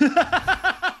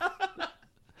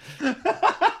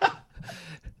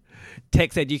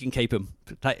 Tex said, "You can keep him.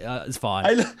 It's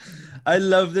fine." I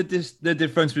love the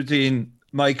difference between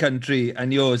my country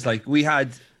and yours. Like, we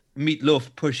had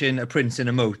Meatloaf pushing a prince in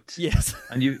a moat. Yes.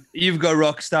 And you've got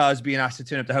rock stars being asked to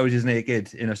turn up to houses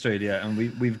naked in Australia, and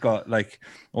we've got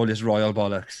all this royal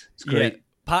bollocks. It's great. Yeah.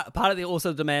 Part of the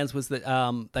also demands was that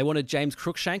they wanted James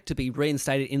Cruikshank to be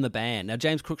reinstated in the band. Now,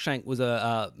 James Cruikshank was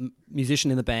a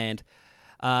musician in the band.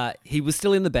 He was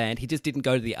still in the band. He just didn't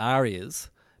go to the ARIAs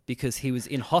because he was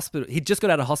in hospital. He'd just got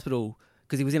out of hospital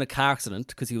because he was in a car accident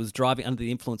because he was driving under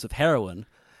the influence of heroin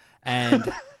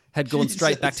and had gone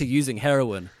straight back to using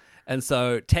heroin. And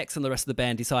so Tex and the rest of the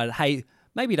band decided, hey,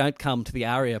 maybe don't come to the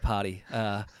ARIA party.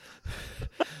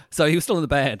 So he was still in the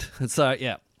band. And so,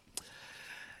 yeah.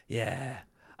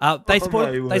 They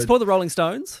supported the Rolling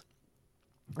Stones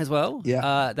as well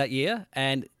that year,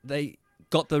 and they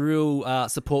got the real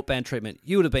support band treatment.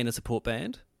 You would have been a support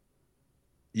band.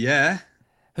 Yeah.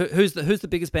 Who's the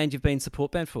biggest band you've been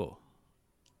support band for?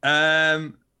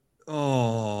 Let's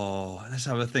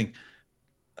have a think.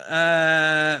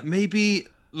 Maybe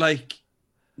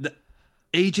the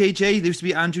AJJ. There used to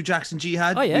be Andrew Jackson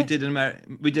Jihad. Oh, yeah. We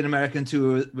did American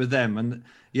tour with them, and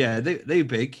they were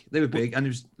big. They were big, and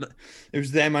it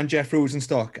was them and Jeff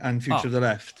Rosenstock and Future of the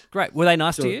Left. Great. Were they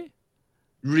nice to you?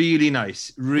 Really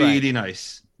nice. Really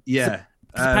nice. Yeah.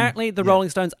 So, apparently, the Rolling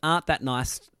Stones aren't that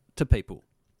nice to people.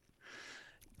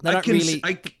 They don't really.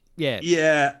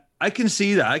 Yeah, I can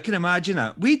see that. I can imagine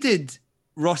that. We did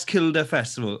Roskilde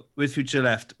Festival with Future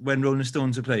Left when Rolling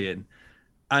Stones were playing.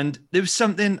 And there was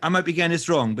something, I might be getting this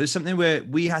wrong, but there's something where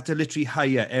we had to literally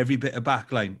hire every bit of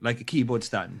backline, like a keyboard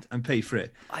stand, and pay for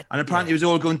it. And apparently it was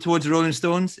all going towards the Rolling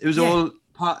Stones. It was all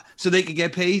part, so they could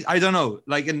get paid. I don't know.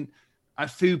 And a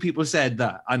few people said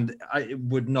that, and it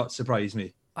would not surprise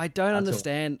me. I don't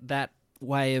understand that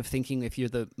way of thinking if you're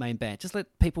the main band. Just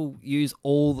let people use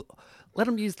all let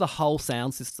them use the whole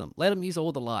sound system. Let them use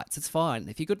all the lights. It's fine.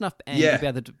 If you're good enough, and Yeah. you'll be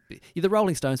able to, you're the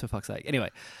Rolling Stones, for fuck's sake. Anyway,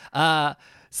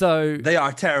 so They are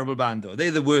a terrible band, though.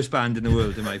 They're the worst band in the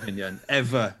world, in my opinion,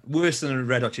 ever. Worse than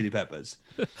Red Hot Chili Peppers.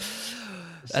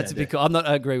 that's a bit cool. I'm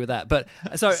not agree with that. But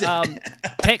so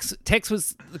Tex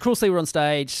was the Cruel Sea were on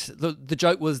stage. The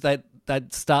joke was that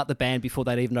they'd start the band before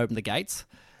they'd even open the gates.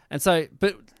 And so,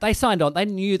 but they signed on. They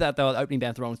knew that they were the opening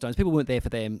band for the Rolling Stones. People weren't there for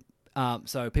them.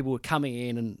 So people were coming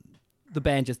in and the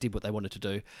band just did what they wanted to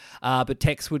do. But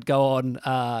Tex would go on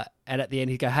and at the end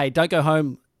he'd go, hey, don't go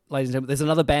home, ladies and gentlemen. There's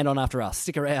another band on after us.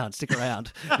 Stick around.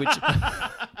 Which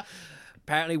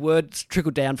apparently word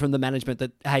trickled down from the management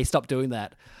that, hey, stop doing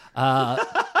that.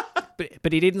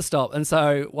 But he didn't stop. And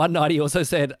so one night he also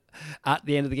said at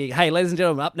the end of the gig, hey, ladies and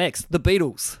gentlemen, up next, the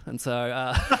Beatles. And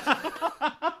so...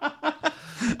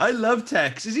 I love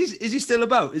Tex. Is he still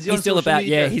about? Is he he's on still social about,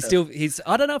 media? yeah. He's.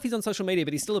 I don't know if he's on social media,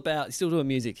 but he's still about. He's still doing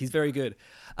music. He's very good.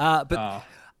 But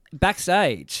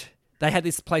backstage, they had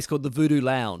this place called the Voodoo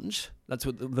Lounge. That's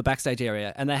what the backstage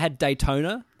area, and they had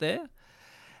Daytona there,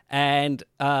 and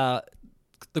the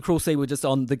Cruel Sea were just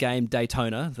on the game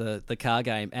Daytona, the car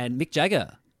game, and Mick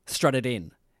Jagger strutted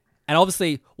in, and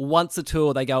obviously once a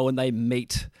tour they go and they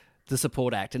meet the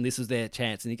support act, and this was their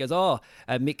chance. And he goes,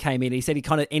 Mick came in. He said he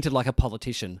kind of entered like a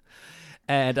politician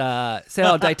and said,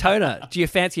 oh, Daytona, do you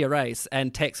fancy a race?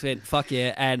 And Tex went, fuck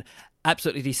yeah, and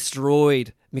absolutely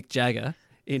destroyed Mick Jagger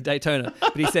in Daytona.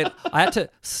 But he said, I had to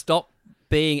stop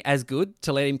being as good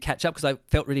to let him catch up because I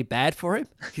felt really bad for him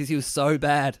because he was so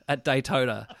bad at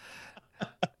Daytona.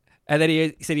 And then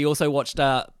he said he also watched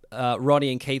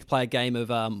Ronnie and Keith play a game of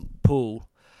pool,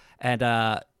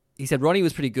 and he said Ronnie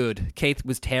was pretty good. Keith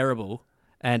was terrible.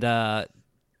 And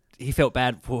he felt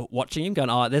bad for watching him,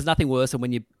 going, there's nothing worse than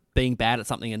when you're being bad at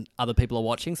something and other people are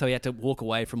watching. So he had to walk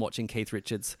away from watching Keith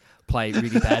Richards play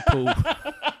really bad pool.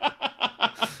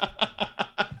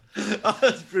 Oh,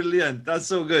 that's brilliant. That's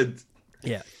so good.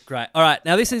 Yeah, great. All right,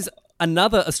 now this is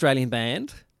another Australian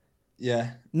band.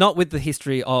 Yeah. Not with the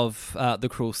history of the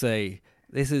Cruel Sea.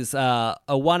 This is a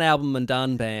one album and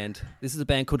done band. This is a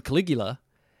band called Caligula.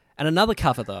 And another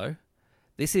cover, though.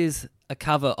 This is a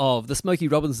cover of the Smokey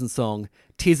Robinson song,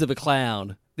 Tears of a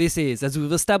Clown. This is, as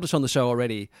we've established on the show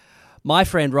already, my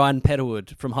friend Ryan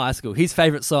Petterwood from high school, his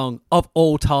favourite song of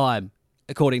all time,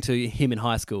 according to him in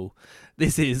high school.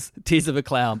 This is Tears of a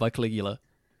Clown by Caligula.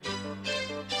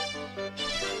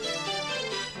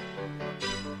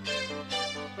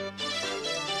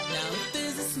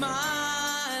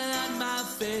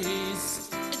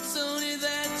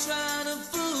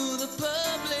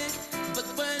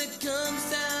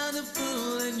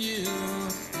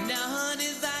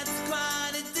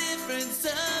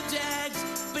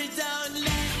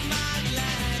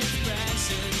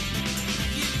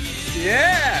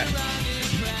 Yeah.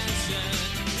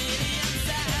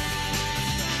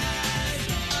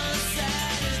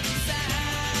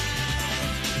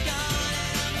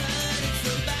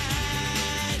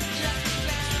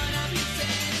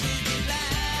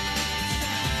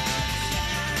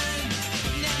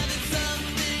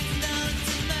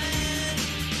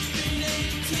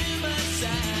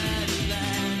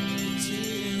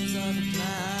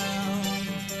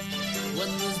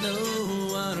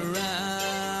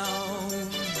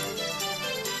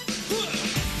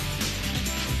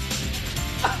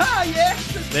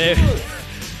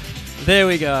 There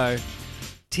we go.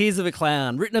 Tears of a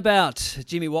Clown, written about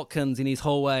Jimmy Watkins in his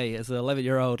hallway as an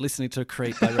 11-year-old listening to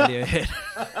Creep by Radiohead.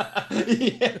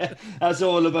 Yeah, that's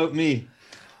all about me.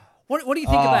 What do you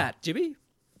think of that, Jimmy?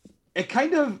 It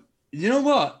kind of, you know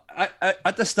what? I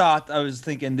at the start, I was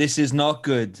thinking, this is not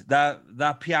good.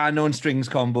 That piano and strings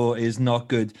combo is not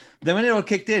good. Then when it all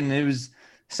kicked in, it was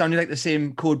sounding like the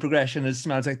same chord progression as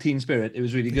Smells Like Teen Spirit. It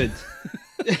was really good.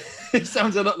 It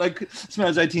sounds a lot like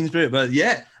Smells Like Teen Spirit, but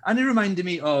yeah. And it reminded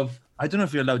me of, I don't know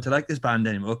if you're allowed to like this band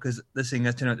anymore because the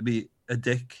singer turned out to be a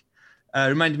dick.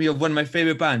 Reminded me of one of my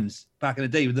favourite bands back in the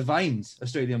day with the Vines,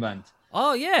 Australian band.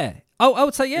 Oh, yeah. Oh, I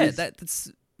would say, yeah,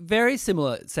 that's very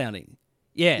similar sounding.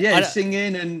 Yeah. Yeah,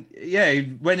 singing and, yeah,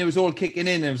 when it was all kicking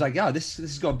in, it was like, yeah, this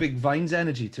has got big Vines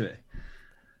energy to it.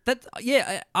 That,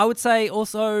 yeah, I would say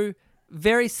also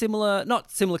very similar,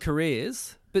 not similar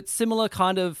careers, but similar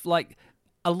kind of like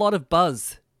a lot of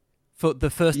buzz for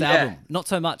the first album. Not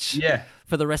so much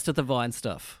for the rest of the Vine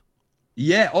stuff.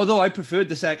 Yeah, although I preferred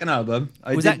the second album.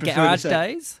 Was that Garage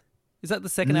Days? Is that the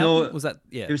second album? Was that,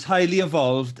 yeah. It was Highly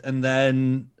Evolved, and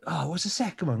then, what's the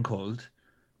second one called?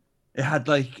 It had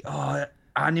like,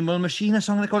 Animal Machine, a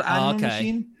song they called Animal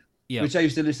Machine, which I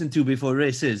used to listen to before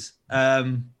races.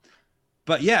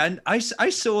 But yeah, and I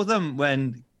saw them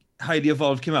when Highly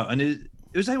Evolved came out, and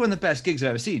it was like one of the best gigs I've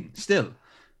ever seen. Still,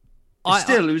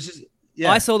 it was just,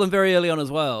 I saw them very early on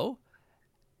as well,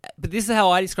 but this is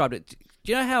how I described it.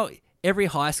 Do you know how every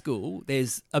high school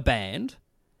there's a band,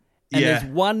 and there's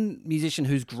one musician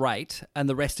who's great, and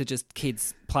the rest are just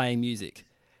kids playing music?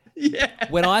 Yeah.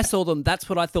 When I saw them, that's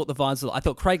what I thought the Vines were. I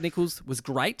thought Craig Nichols was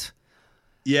great.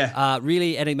 Yeah.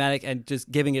 Really enigmatic and just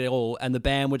giving it all, and the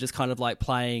band were just kind of like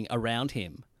playing around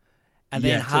him. And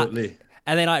then totally.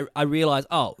 And then I realized,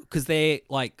 because they're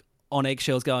like on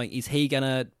eggshells going, is he going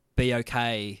to be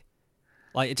okay?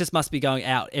 Like, it just must be going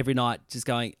out every night, just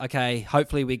going, okay,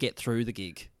 hopefully we get through the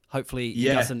gig. Hopefully he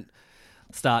doesn't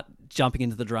start jumping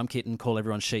into the drum kit and call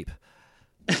everyone sheep.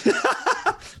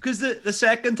 Because the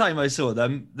second time I saw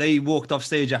them, they walked off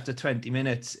stage after 20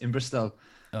 minutes in Bristol.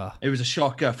 Oh. It was a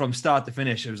shocker from start to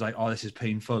finish. It was like, oh, this is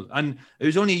painful. And it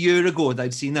was only a year ago that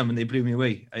I'd seen them and they blew me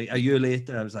away. A year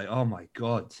later, I was like, oh my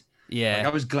God. Yeah. Like, I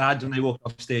was glad when they walked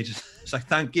off stage. It's like,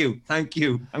 thank you.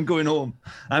 I'm going home.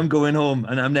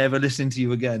 And I'm never listening to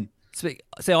you again.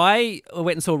 So I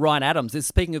went and saw Ryan Adams. This,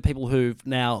 speaking of people who've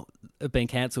now been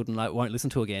cancelled and I won't listen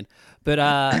to again. But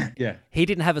he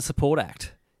didn't have a support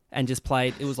act and just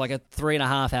played. It was like a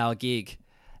 3.5 hour gig.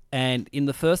 And in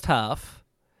the first half,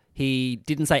 he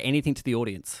didn't say anything to the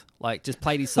audience. Like, just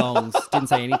played his songs, didn't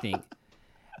say anything.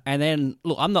 And then,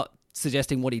 look, I'm not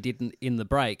suggesting what he did in the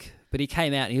break, but he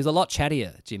came out and he was a lot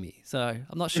chattier, Jimmy. So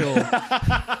I'm not sure.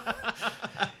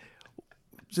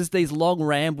 Just these long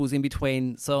rambles in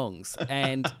between songs.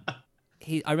 And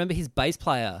I remember his bass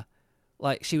player,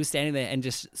 like, she was standing there and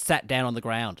just sat down on the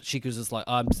ground. She was just like,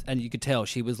 and you could tell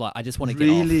she was like, I just want to get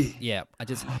off. Yeah,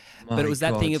 but it was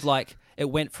that thing of like, it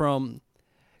went from,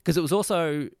 because it was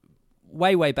also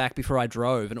way back before I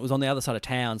drove and it was on the other side of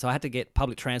town. So I had to get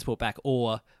public transport back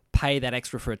or pay that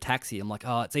extra for a taxi. I'm like,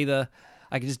 it's either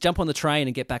I can just jump on the train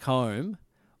and get back home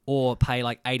or pay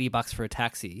like $80 for a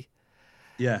taxi.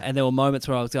 Yeah. And there were moments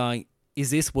where I was going,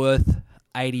 is this worth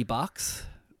 $80?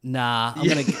 Nah,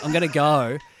 I'm gonna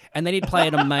go. And then he'd play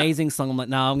an amazing song. I'm like,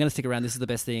 no, I'm gonna stick around. This is the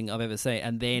best thing I've ever seen.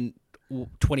 And then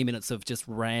 20 minutes of just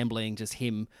rambling, just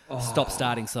him stop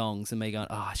starting songs and me going,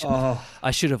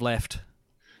 I should have left.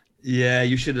 Yeah,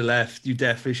 you should have left. You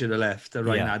definitely should have left the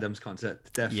Ryan Adams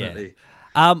concert. Definitely.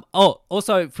 Yeah.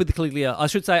 Also for the Caligula, I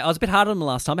should say I was a bit hard on them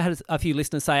last time. I had a few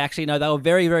listeners say, actually, no, they were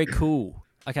very, very cool.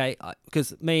 Okay,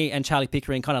 because me and Charlie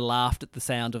Pickering kind of laughed at the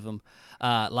sound of them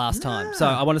last time. So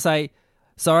I want to say,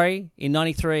 sorry, in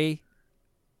 93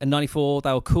 and 94,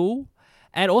 they were cool.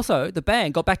 And also, the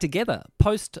band got back together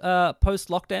post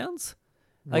lockdowns.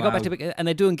 They got back together, and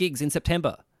they're doing gigs in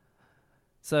September.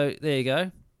 So there you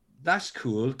go. That's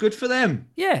cool. Good for them.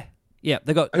 Yeah.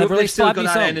 They've released 5 new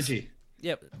songs. Energy.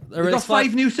 Yep. They've got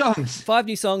 5 new songs. 5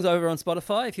 new songs over on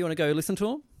Spotify if you want to go listen to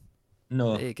them.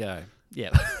 No. There you go. Yeah.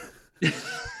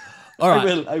 All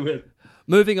right. I will.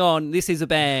 Moving on, this is a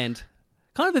band,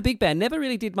 kind of a big band, never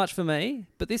really did much for me,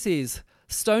 but this is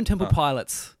Stone Temple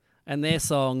Pilots and their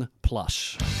song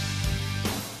Plush.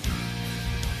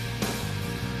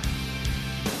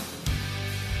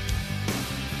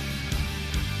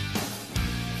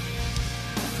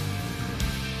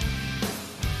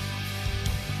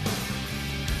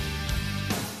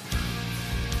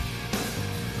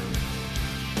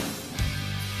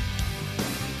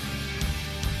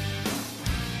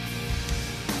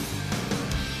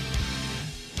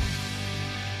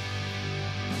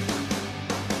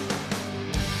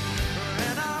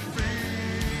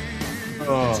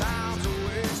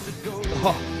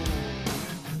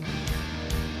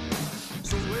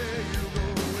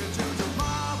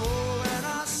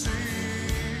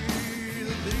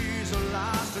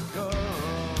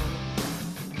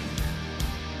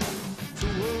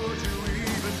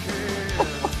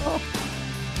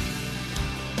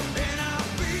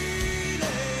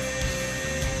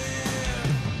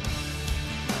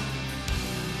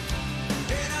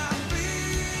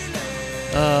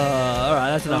 All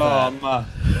right, that's enough.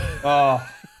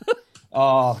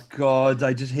 Oh God,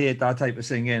 I just hate that type of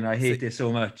singing. I hate it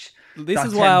so much. This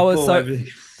is why I was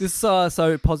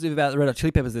so positive about the Red Hot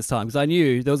Chili Peppers this time, because I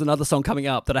knew there was another song coming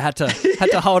up that I had to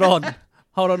hold on.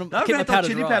 That Red Hot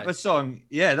Chili Peppers song,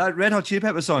 that Red Hot Chili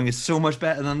Peppers song is so much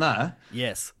better than that.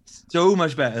 Yes, so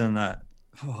much better than that.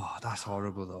 Oh, that's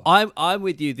horrible though. I'm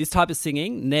with you. This type of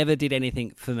singing never did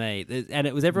anything for me, and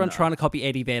it was everyone trying to copy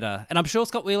Eddie Vedder. And I'm sure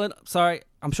Scott Weiland,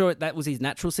 I'm sure that was his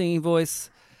natural singing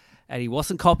voice, and he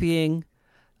wasn't copying.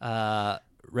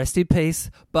 Rest in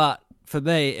peace. But for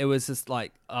me, it was just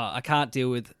like, I can't deal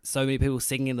with so many people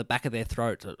singing in the back of their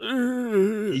throat.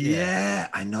 Yeah,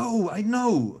 I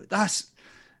know. That's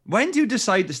when do you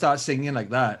decide to start singing like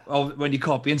that? Or when you're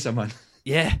copying someone?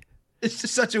 Yeah. It's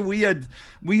just such a weird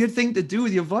thing to do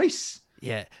with your voice.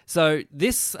 Yeah. So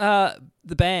this, the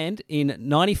band in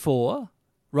 '94,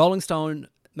 Rolling Stone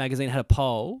magazine had a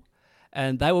poll,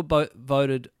 and they were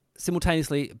voted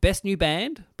simultaneously best new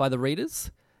band by the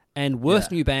readers and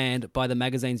worst new band by the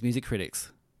magazine's music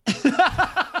critics.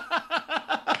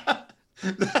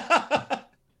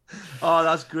 Oh,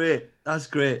 that's great. That's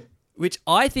great. Which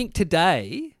I think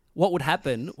today, what would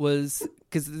happen was,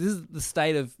 because this is the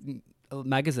state of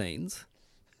magazines,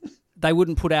 they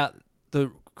wouldn't put out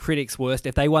the critics' worst.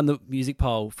 If they won the music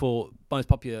poll for most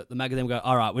popular, the magazine would go,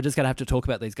 all right, we're just going to have to talk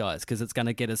about these guys because it's going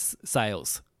to get us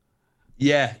sales.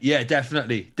 Yeah,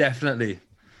 definitely.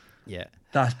 Yeah.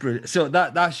 That's brilliant. So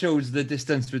that shows the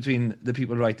distance between the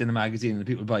people writing the magazine and the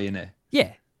people buying it.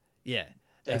 Yeah,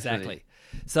 exactly.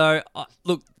 So,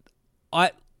 look,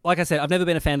 like I said, I've never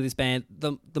been a fan of this band.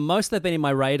 The most they've been in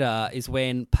my radar is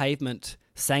when Pavement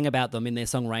sang about them in their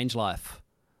song Range Life.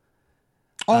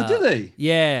 Oh, do they?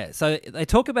 Yeah, so they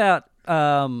talk about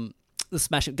going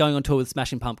on tour with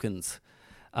Smashing Pumpkins.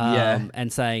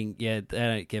 And saying, they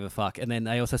don't give a fuck. And then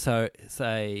they also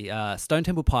say, Stone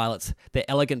Temple Pilots, they're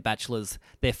elegant bachelors.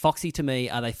 They're foxy to me.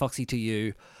 Are they foxy to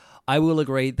you? I will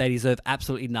agree they deserve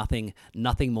absolutely nothing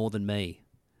more than me.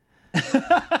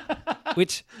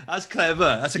 Which That's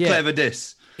clever. That's a clever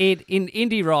diss. in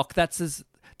indie rock, that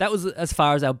was as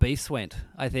far as our beefs went,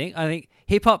 I think. I think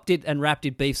hip-hop and rap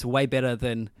did beefs way better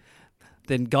than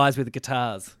guys with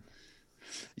guitars.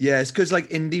 Yeah, it's because like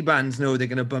indie bands know they're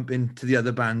going to bump into the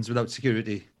other bands without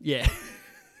security. Yeah.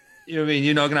 You know what I mean?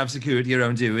 You're not going to have security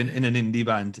around you in an indie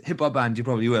band. Hip-hop band, you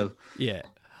probably will. Yeah.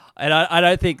 And I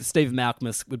don't think Steve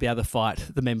Malkmus would be able to fight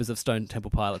the members of Stone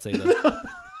Temple Pilots either.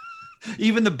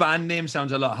 Even the band name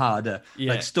sounds a lot harder.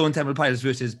 Yeah. Like Stone Temple Pilots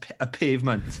versus a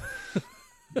pavement.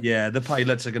 Yeah, the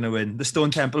Pilots are going to win. The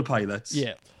Stone Temple Pilots.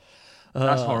 Yeah.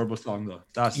 That's a horrible song, though.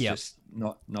 That's just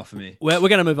not for me. We're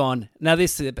going to move on. Now,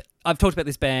 I've talked about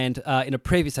this band in a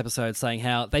previous episode, saying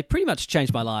how they pretty much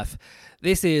changed my life.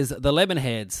 This is the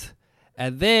Lemonheads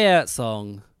and their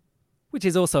song, which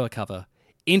is also a cover,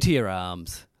 Into Your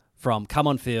Arms, from Come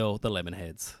On Feel the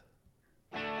Lemonheads.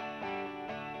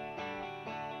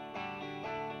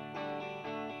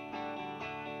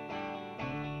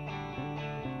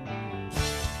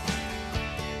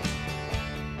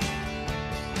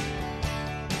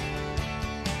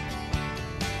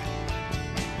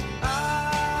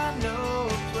 I know a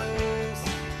place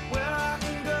where I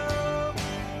can go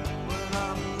when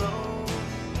I'm alone.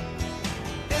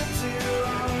 Into your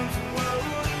arms, whoa,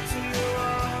 into your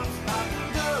arms I can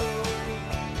go.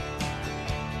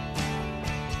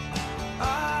 I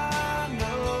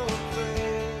know a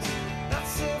place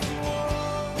that's safe and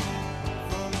warm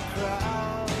from the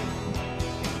crowd.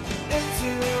 Into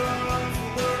your arms,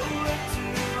 whoa, into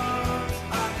your arms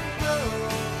I can go.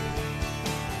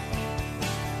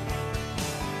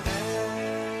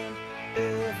 And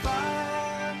if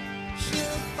I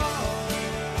should fall,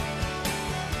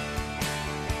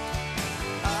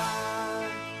 I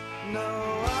know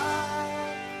I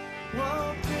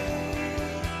won't be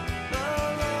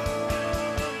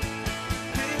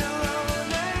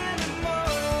alone anymore.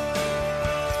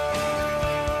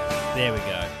 There we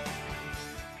go.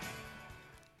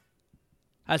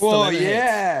 That's Oh, the Lemonheads.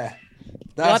 yeah.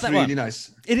 like That's that really one?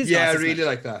 nice. It is Yeah, nice, I isn't really it?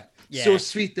 like that. Yeah. So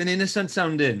sweet and innocent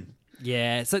sounding.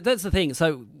 Yeah, so that's the thing.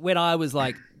 So when I was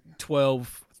like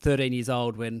 12, 13 years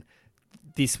old when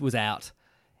this was out,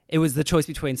 it was the choice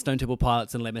between Stone Temple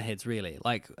Pilots and Lemonheads, really,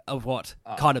 like of what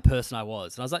kind of person I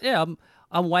was. And I was like, yeah,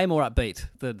 I'm way more upbeat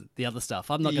than the other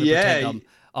stuff. I'm not going to pretend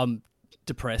I'm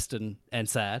depressed and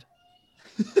sad.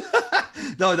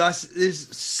 No,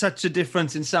 there's such a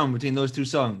difference in sound between those two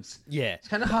songs. Yeah. It's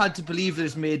kind of hard to believe that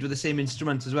it's made with the same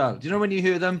instrument as well. Do you know when you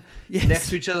hear them Yes. next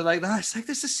to each other like that? It's like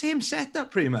it's the same setup,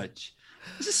 pretty much.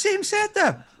 It's the same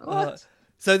setup. What?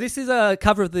 So this is a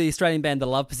cover of the Australian band The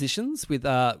Love Positions, with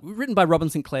written by Robin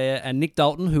Sinclair, and Nick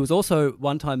Dalton, who was also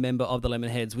one-time member of the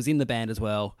Lemonheads, was in the band as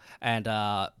well. And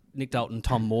Nick Dalton and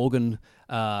Tom Morgan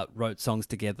wrote songs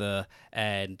together,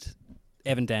 and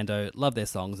Evan Dando loved their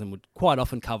songs and would quite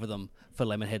often cover them for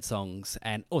Lemonhead songs,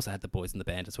 and also had the boys in the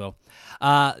band as well.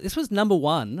 This was number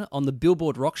 1 on the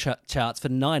Billboard rock charts for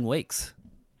 9 weeks.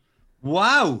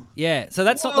 Wow. Yeah, so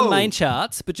that's not the Whoa. main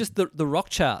charts, but just the rock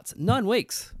charts. 9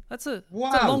 weeks. That's a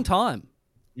long time.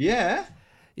 Yeah.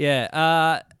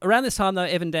 Yeah. Around this time, though,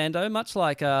 Evan Dando, much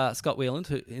like Scott Weiland,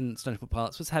 who in Stone Temple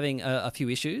Pilots, was having a few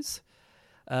issues.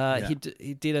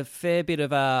 He did a fair bit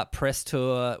of a press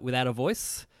tour without a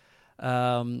voice,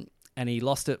 and he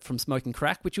lost it from smoking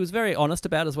crack, which he was very honest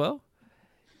about as well.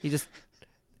 He just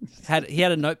had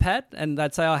a notepad, and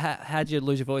they'd say, "Oh, how'd you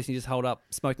lose your voice?" And you just hold up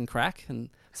smoking crack, and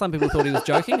Some people thought he was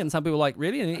joking, and some people were like,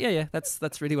 really? And yeah,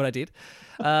 that's really what I did.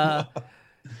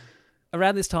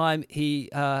 Around this time, he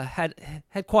had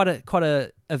quite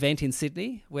a event in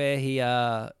Sydney where he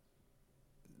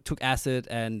took acid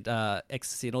and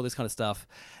ecstasy and all this kind of stuff,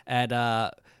 and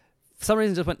for some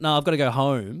reason just went, no, I've got to go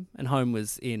home, and home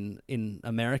was in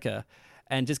America,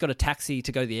 and just got a taxi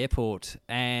to go to the airport,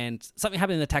 and something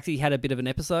happened in the taxi. He had a bit of an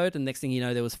episode, and next thing you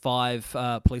know, there was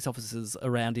 5 police officers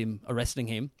around him arresting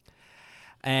him,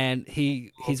 and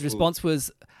his response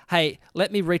was, hey,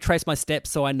 let me retrace my steps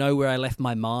so I know where I left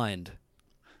my mind.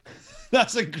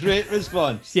 That's a great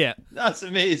response. Yeah. That's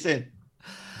amazing.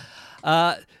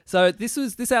 So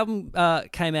this album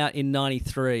came out in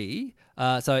 93.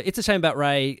 So It's a Shame About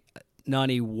Ray,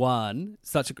 91.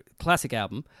 Such a classic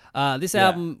album. This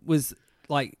album was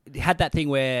like, had that thing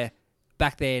where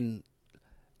back then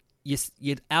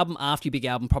your album after your big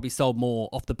album probably sold more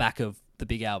off the back of the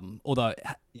big album. Although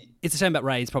It's a Shame About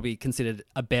Ray is probably considered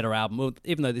a better album,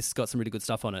 even though this has got some really good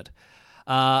stuff on it.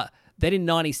 Then in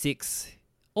 96,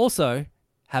 also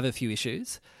have a few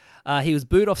issues. He was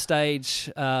booed off stage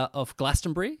of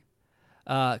Glastonbury.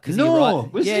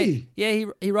 Was he? Yeah,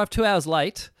 he arrived 2 hours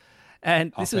late,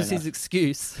 and this was his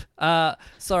excuse.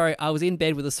 Sorry, I was in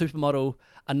bed with a supermodel,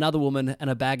 another woman, and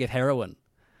a bag of heroin.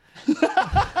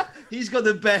 He's got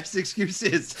the best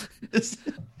excuses.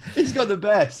 He's got the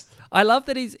best. I love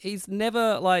that he's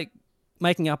never like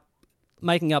making up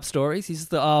stories. He's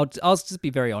just I'll just be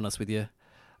very honest with you.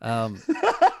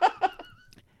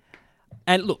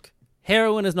 And look,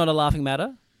 heroin is not a laughing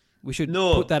matter. We should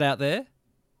put that out there.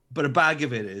 But a bag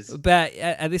of it is. But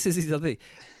and this is his other thing.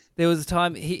 There was a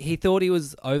time he thought he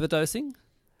was overdosing,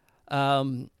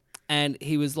 and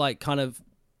he was like kind of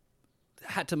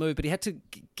had to move, but he had to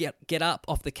get up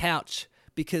off the couch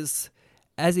because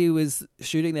as he was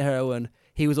shooting the heroin,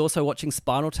 he was also watching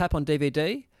Spinal Tap on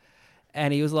DVD,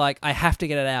 and he was like, I have to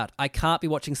get it out. I can't be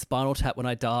watching Spinal Tap when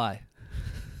I die.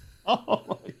 Oh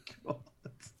my God.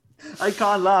 I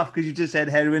can't laugh because you just said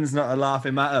heroin's not a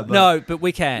laughing matter. But no, but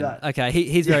we can. Okay,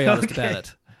 he's very honest about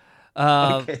it.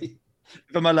 Okay.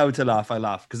 If I'm allowed to laugh, I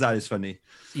laugh because that is funny.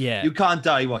 Yeah. You can't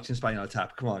die watching Spinal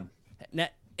Tap. Come on. Now,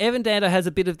 Evan Dando has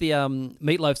a bit of the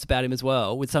meatloafs about him as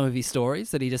well with some of his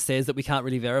stories that he just says that we can't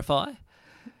really verify.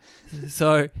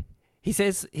 So he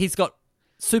says he's got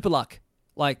super luck,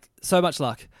 like so much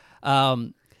luck.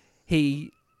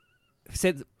 He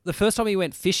said the first time he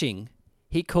went fishing,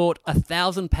 he caught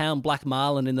 1,000-pound black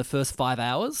marlin in the first 5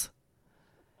 hours.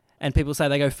 And people say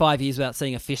they go 5 years without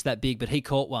seeing a fish that big, but he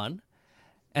caught one.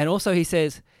 And also he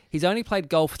says he's only played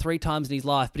golf 3 times in his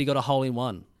life, but he got a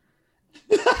hole-in-one.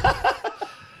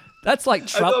 That's like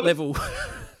Trump level.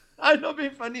 I'm not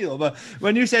being funny though, but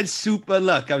when you said super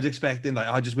luck, I was expecting like,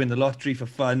 I'll just win the lottery for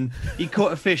fun. He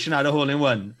caught a fish and had a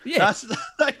hole-in-one. Yeah. That's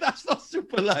not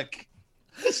super luck.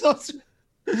 That's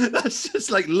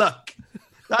just like luck.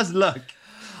 That's luck.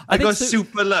 I got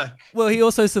super luck. Well, he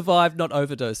also survived not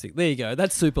overdosing. There you go.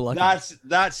 That's super luck.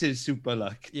 That's his super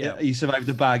luck. Yeah. He survived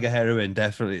the bag of heroin,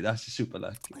 definitely. That's his super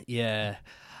luck. Yeah.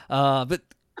 But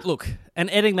look, an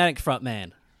enigmatic front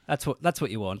man. That's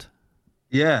what you want.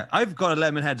 Yeah. I've got a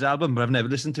Lemonheads album, but I've never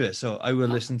listened to it, so I will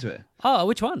listen to it. Oh,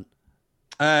 which one?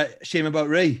 Shame About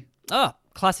Ray. Oh,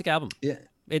 classic album.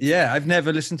 Yeah. I've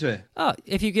never listened to it. Oh,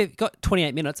 if you got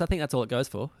 28 minutes, I think that's all it goes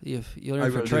for. You're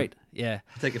in for a treat. Yeah.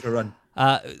 I'll take it for a run.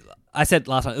 I said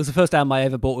last time, it was the first album I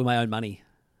ever bought with my own money.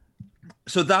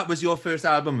 So that was your first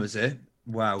album, was it?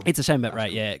 Wow. It's a Shame About Ray,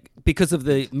 yeah. Because of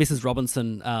the Mrs.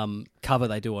 Robinson cover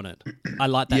they do on it. I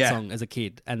liked that song as a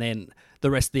kid. And then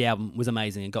the rest of the album was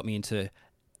amazing and got me into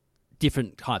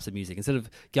different types of music. Instead of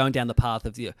going down the path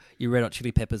of your Red Hot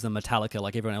Chili Peppers and Metallica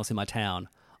like everyone else in my town,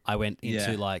 I went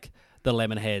into like the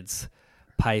Lemonheads,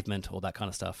 Pavement, all that kind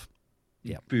of stuff.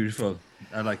 Yeah. Beautiful.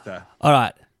 I like that. All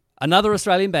right. Another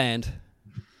Australian band.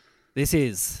 This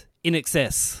is In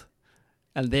Excess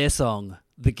and their song,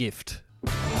 The Gift.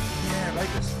 Yeah, I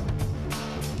like this.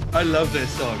 I love this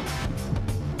song.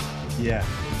 Yeah.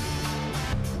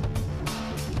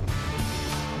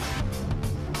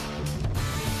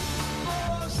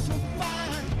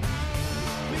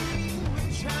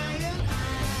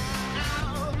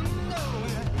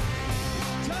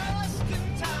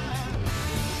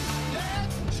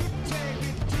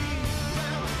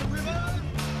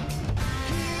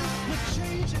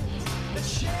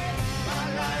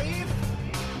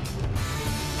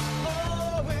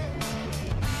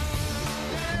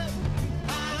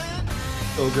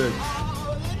 So good.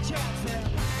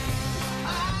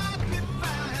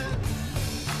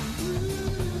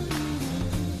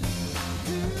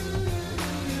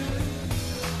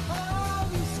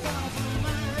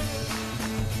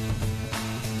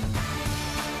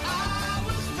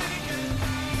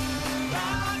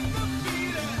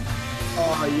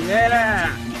 Oh,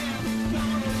 yeah.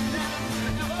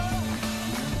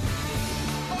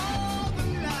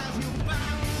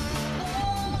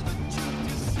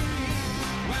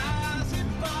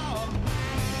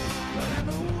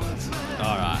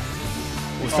 All right.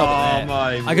 We'll stop it there.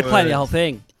 My I could play the word. whole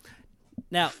thing.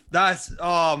 Now, That's,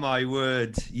 oh my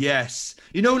word. Yes.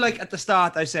 You know, like at the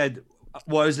start, I said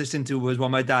what I was listening to was what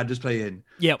my dad was playing.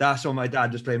 Yep. That's what my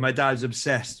dad was playing. My dad's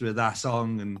obsessed with that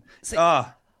song. And See-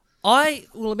 ah, I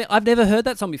will admit, I've never heard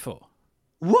that song before.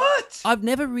 what? I've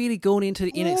never really gone into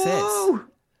the In Excess. Whoa.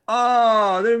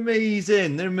 Oh, they're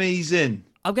amazing. They're amazing.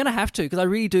 I'm going to have to because I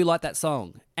really do like that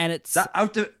song. And it's... That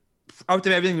out of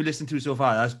everything we listened to so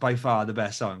far, that's by far the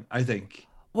best song, I think.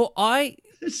 Well,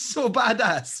 It's so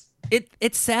badass.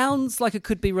 It sounds like it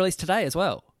could be released today as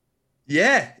well.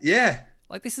 Yeah, yeah.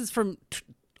 Like this is from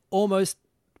almost,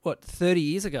 30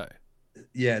 years ago.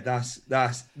 Yeah,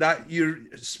 that you're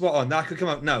spot on. That could come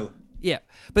out now. Yeah.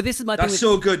 But this is my thing That's with...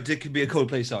 so good it could be a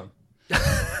Coldplay song.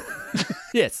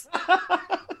 Yes.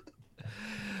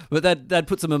 But that'd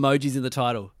put some emojis in the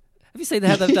title. Have you seen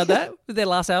how they've done that with their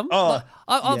last album? Oh,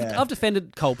 Like, yeah. I've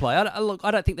defended Coldplay.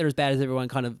 I don't think they're as bad as everyone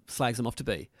kind of slags them off to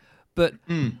be. But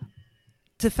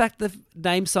the fact that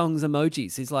name songs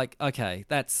emojis is like, okay,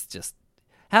 that's just...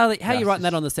 How are you writing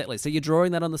that on the set list? So you're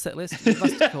drawing that on the set list? You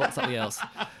must call it something else.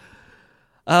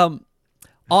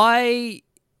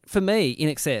 For me, In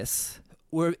Excess,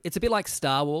 it's a bit like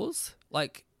Star Wars.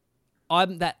 Like,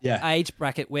 I'm that Yeah. age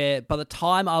bracket where by the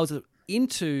time I was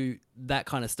into that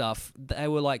kind of stuff, they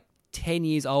were like 10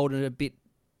 years old and a bit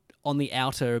on the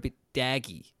outer, a bit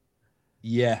daggy.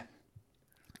 Yeah.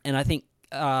 And I think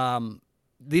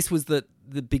this was the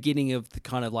beginning of the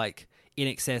kind of like In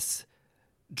Excess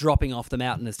dropping off the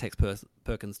mountain, as Tex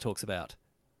Perkins talks about.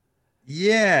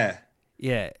 Yeah.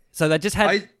 Yeah. So they just had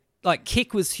I- like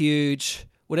Kick was huge.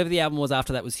 Whatever the album was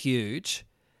after that was huge.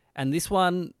 And this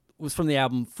one was from the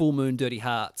album Full Moon Dirty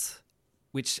Hearts,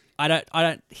 which I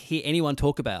don't hear anyone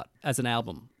talk about as an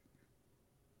album.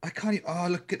 I can't.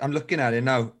 I'm looking at it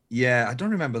now. Yeah, I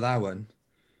don't remember that one.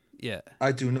 Yeah.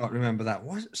 I do not remember that.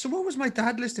 What was my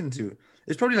dad listening to?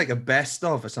 It's probably like a best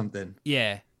of or something.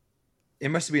 Yeah. It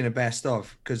must have been a best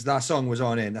of because that song was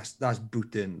on in. That's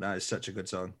booting. That is such a good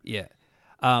song. Yeah.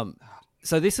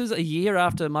 So this was a year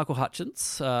after Michael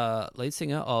Hutchence, lead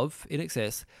singer of In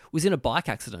Excess, was in a bike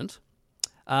accident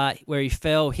where he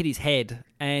fell, hit his head,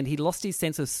 and he lost his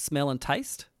sense of smell and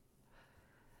taste.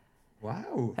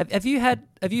 Wow. Have you had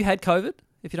COVID?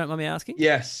 If you don't mind me asking.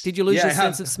 Yes. Did you lose Yeah, your I have.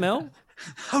 sense of smell?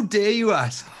 How dare you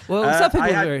ask? Well, some people I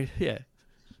are had- very yeah.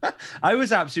 I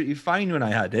was absolutely fine when I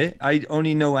had it. I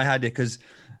only know I had it because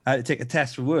I had to take a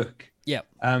test for work. Yeah.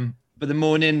 But the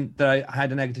morning that I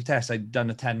had a negative test, I'd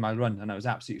done a 10-mile run and I was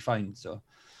absolutely fine. So,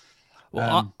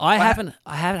 Well, I haven't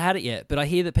had it yet, but I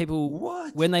hear that people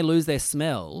What? when they lose their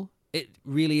smell, it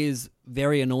really is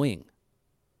very annoying.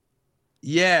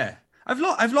 yeah,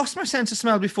 I've lost my sense of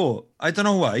smell before. I don't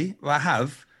know why, but I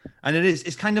have, and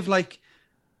it's kind of like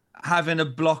having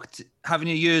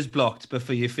your ears blocked, but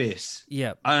for your face.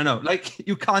 Yeah. I don't know, like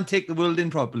you can't take the world in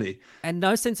properly. And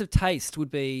no sense of taste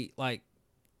would be like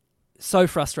so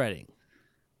frustrating.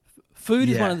 Food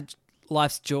is Yeah. one of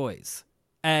life's joys.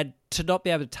 And to not be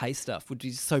able to taste stuff would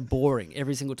be so boring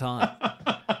every single time.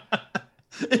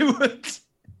 It would.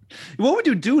 What would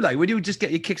you do? Like, would you just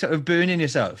get your kicks out of burning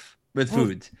yourself with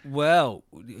food? Well,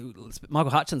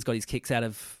 Michael Hutchence got his kicks out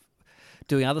of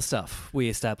doing other stuff we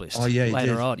established Oh yeah, he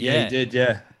later did. on. Yeah, he did.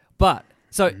 Yeah. But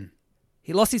so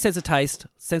he lost his sense of taste,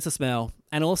 sense of smell,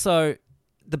 and also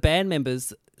the band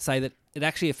members say that it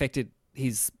actually affected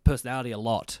his personality a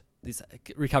lot, this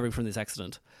recovering from this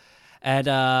accident. And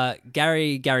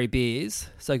Gary Beers,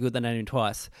 so good they named him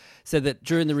twice, said that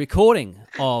during the recording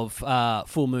of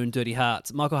Full Moon Dirty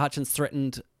Hearts, Michael Hutchence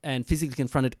threatened and physically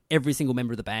confronted every single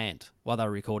member of the band while they were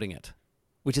recording it,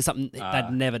 which is something they'd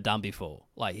never done before.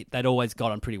 Like, they'd always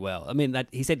got on pretty well. I mean,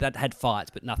 he said that had fights,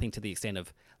 but nothing to the extent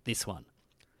of this one.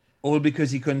 All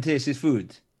because he couldn't taste his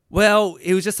food. Well,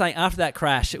 he was just saying after that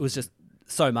crash, it was just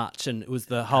so much, and it was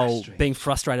the whole strange. being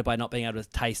frustrated by not being able to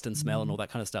taste and smell and all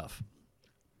that kind of stuff.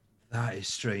 That is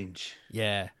strange.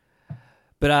 Yeah.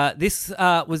 But this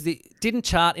didn't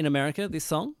chart in America, this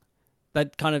song.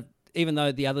 That kind of, even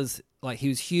though the others, like he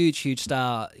was huge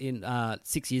star in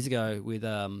 6 years ago with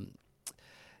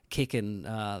Kick and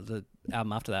the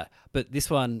album after that. But this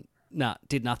one,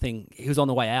 did nothing. He was on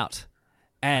the way out.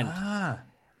 And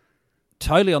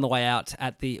totally on the way out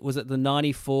at was it the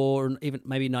 94 or even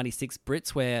maybe 96 Brits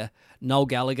where Noel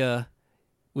Gallagher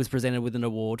was presented with an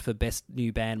award for Best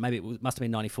New Band. Maybe must have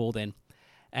been 94 then.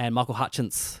 And Michael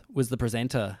Hutchence was the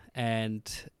presenter. And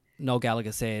Noel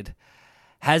Gallagher said,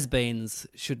 has-beens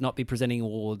should not be presenting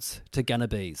awards to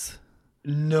Gunnabes.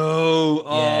 No.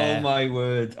 Yeah. Oh my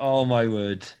word. Oh my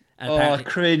word. And Oh, apparently-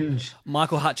 cringe.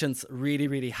 Michael Hutchence really,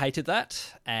 really hated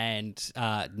that and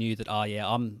knew that,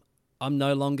 I'm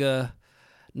no longer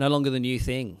the new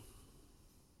thing.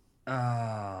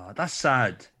 Ah, that's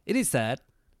sad. It is sad.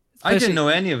 I didn't Especially- know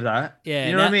any of that. Yeah,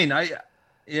 You know what I mean?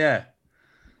 Yeah.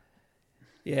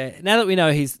 Yeah, now that we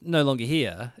know he's no longer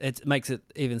here, it makes it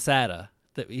even sadder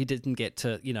that he didn't get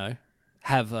to,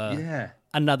 have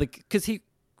another... Because he,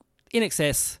 In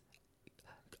Excess,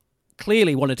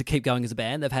 clearly wanted to keep going as a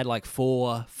band. They've had like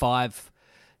 4, 5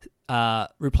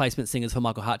 replacement singers for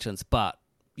Michael Hutchence, but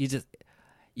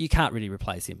you can't really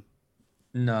replace him.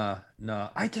 No.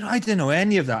 I didn't know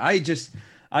any of that. I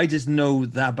just know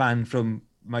that band from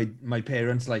my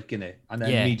parents liking it, and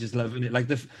then me just loving it. Like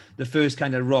the first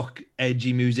kind of rock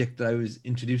edgy music that I was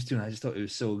introduced to, and I just thought it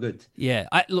was so good. Yeah,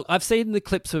 I've seen the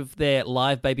clips of their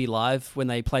Live Baby Live when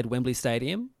they played Wembley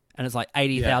Stadium, and it's like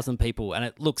 80,000 people, and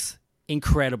it looks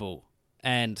incredible.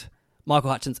 And Michael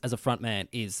Hutchence as a frontman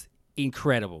is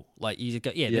incredible. Like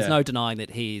there's no denying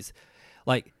that he's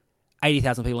like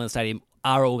 80,000 people in the stadium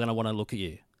are all going to want to look at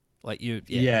you. Like you,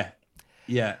 Yeah.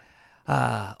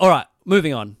 All right,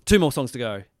 moving on. 2 more songs to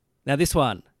go. Now this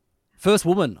one, first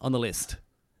woman on the list.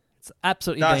 It's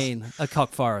absolutely been a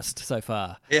cock forest so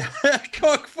far. Yeah,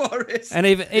 Cock Forest. And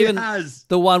even has.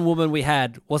 the one woman we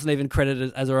had wasn't even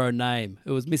credited as her own name. It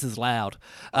was Mrs. Loud.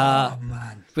 Oh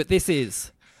man. But this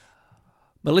is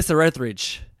Melissa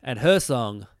Etheridge and her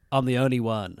song, I'm the Only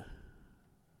One.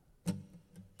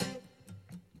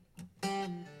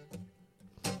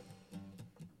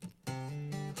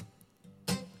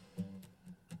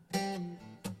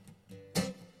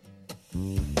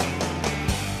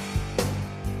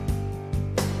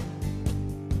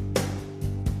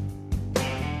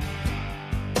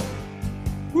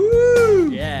 Woo!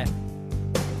 Yeah.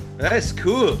 That's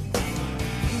cool.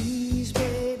 Please,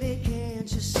 baby,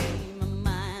 can't you see my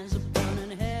mind's a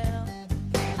burning hell?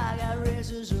 I got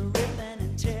razors a ripping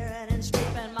and tearing and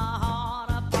stripping my heart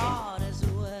apart as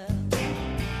well.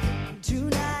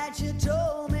 Tonight you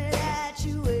told me that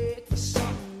you wait for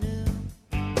something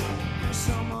new.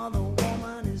 Some other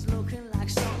woman is looking like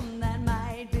something that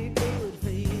might be good for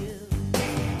you.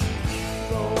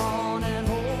 Go on and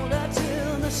hold her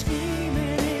till the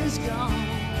screaming is gone.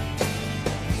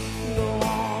 Go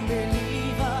on,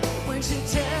 believe her when she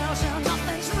tells you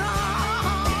nothing's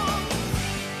wrong.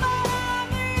 But I'm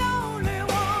the only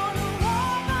one who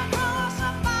walk across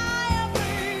the fire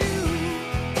for you.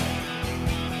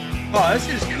 Oh, this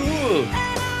is cool.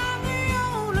 And I'm the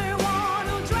only one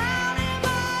who drown in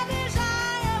my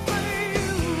desire for you.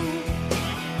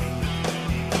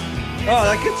 Oh,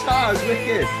 that guitar is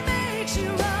wicked. That makes you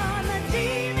run the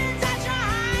demons that you're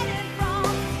hiding from.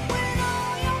 When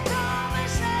all your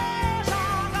promises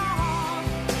are gone,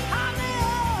 I'm the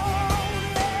only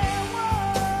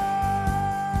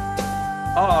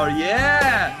one. Oh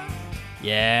yeah.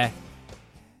 Yeah.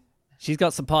 She's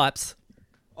got some pipes.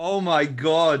 Oh my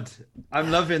god, I'm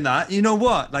loving that. You know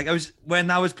what? Like when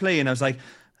I was playing, I was like,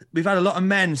 we've had a lot of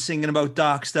men singing about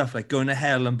dark stuff, like going to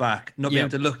hell and back, not being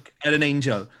Yep. able to look at an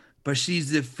angel. But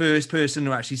she's the first person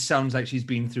who actually sounds like she's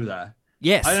been through that.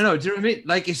 Yes. I don't know. Do you know what I mean?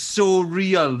 Like it's so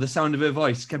real, the sound of her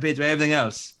voice compared to everything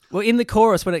else. Well, in the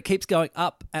chorus, when it keeps going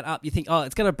up and up, you think, oh,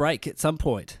 it's going to break at some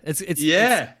point. It's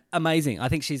amazing. I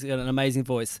think she's got an amazing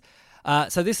voice.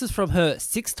 So this is from her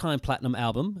 6-time platinum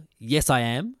album, Yes I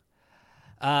Am.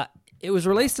 It was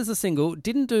released as a single,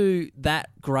 didn't do that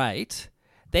great.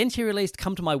 Then she released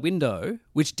Come to My Window,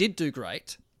 which did do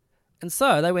great. And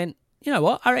so they went, you know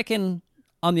what? I reckon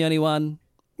I'm the only one.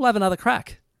 We'll have another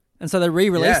crack. And so they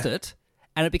re-released it,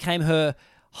 and it became her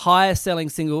highest-selling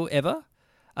single ever.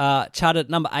 Charted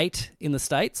number 8 in the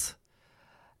States.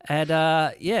 And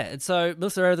and so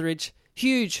Melissa Etheridge,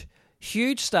 huge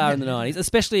star in the 90s,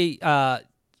 especially, I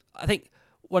think,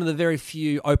 one of the very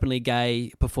few openly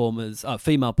gay performers,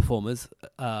 female performers,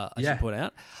 I should point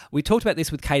out. We talked about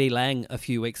this with Katie Lang a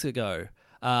few weeks ago.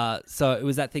 So it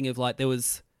was that thing of like there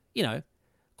was,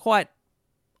 quite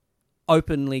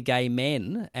openly gay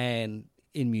men and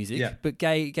in music, but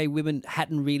gay women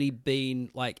hadn't really been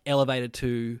like elevated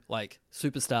to like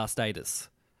superstar status.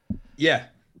 Yeah.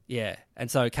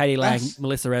 And so Katie Lang,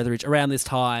 Melissa Etheridge around this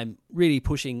time really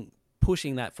pushing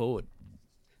that forward.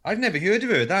 I've never heard of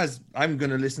her. I'm going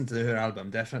to listen to her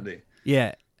album, definitely.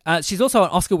 Yeah. She's also an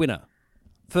Oscar winner.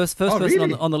 First person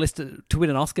really? on the list to win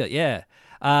an Oscar, yeah.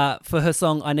 For her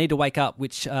song I Need to Wake Up,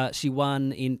 which she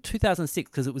won in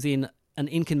 2006 because it was in An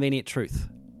Inconvenient Truth.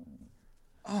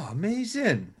 Oh,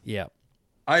 amazing. Yeah.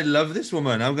 I love this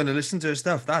woman. I'm going to listen to her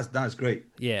stuff. That's great.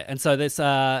 Yeah, and so this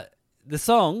the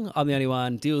song "I'm the Only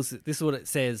One" deals. This is what it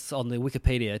says on the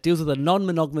Wikipedia. Deals with a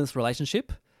non-monogamous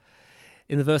relationship.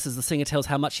 In the verses, the singer tells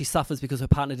how much she suffers because her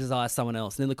partner desires someone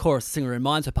else. And in the chorus, the singer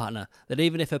reminds her partner that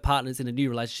even if her partner is in a new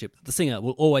relationship, the singer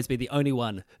will always be the only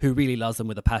one who really loves them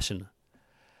with a passion.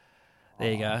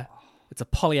 There you go. It's a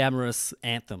polyamorous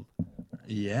anthem.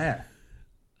 Yeah.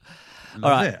 All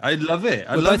right. It. I love it.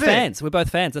 We're both fans. We're both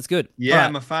fans. That's good. Yeah, All right.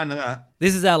 I'm a fan of that.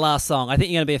 This is our last song. I think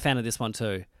you're going to be a fan of this one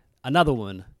too. Another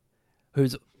woman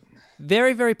who's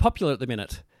very, very popular at the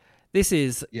minute. This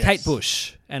is Yes. Kate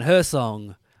Bush and her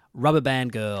song Rubber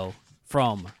Band Girl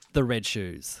from the Red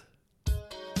Shoes.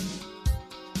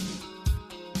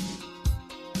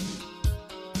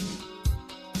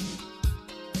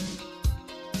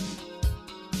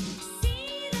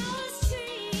 See those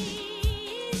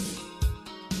trees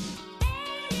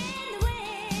bending in the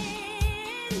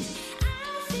wind. I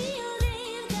feel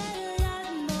they've got a lot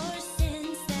more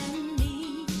sense than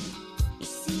me. You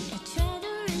see, I try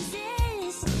to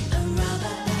resist a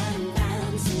rubber band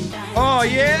bouncing back. Oh,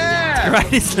 yeah.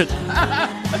 Great, isn't it?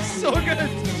 That's so good. I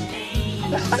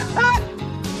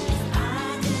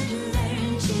could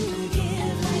learn to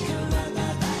give like a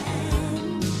rubber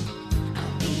band.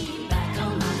 I'll be back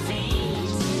on my feet.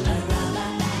 A rubber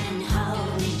band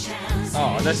holding trousers.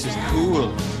 Oh, this is cool. A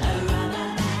rubber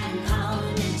band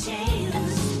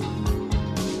ponytails.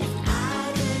 If I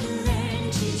could learn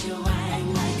to twang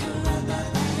like a rubber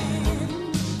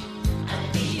band, I'd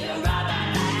be a rubber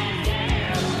band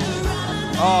girl. A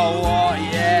rubber Oh, what?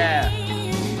 Yeah.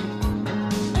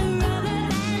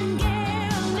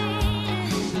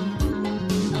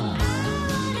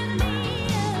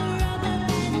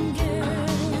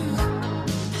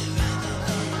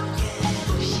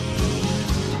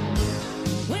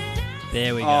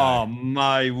 There we go. Oh,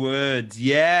 my word.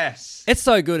 Yes. It's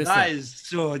so good, isn't That it? is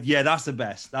so, yeah, that's the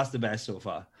best. That's the best so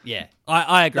far. Yeah,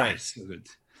 I agree. That's so good.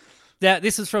 Now,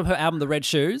 this is from her album The Red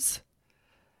Shoes,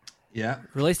 Yeah.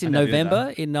 released in I never heard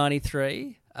November in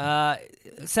 '93.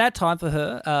 Sad time for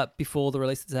her before the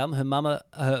release of this album. Her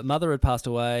mother had passed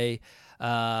away.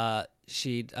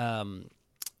 She'd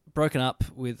broken up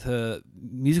with her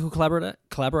musical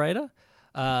collaborator,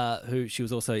 who she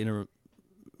was also in a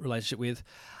relationship with.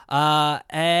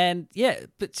 And yeah,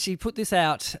 but she put this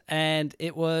out, and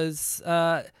it was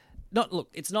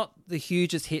it's not the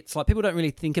hugest hits. Like, people don't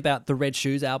really think about the Red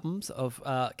Shoes albums of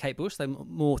Kate Bush. They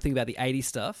more think about the 80s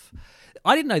stuff.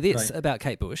 I didn't know this Right. about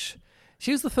Kate Bush.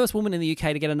 She was the first woman in the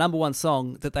UK to get a #1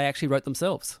 song that they actually wrote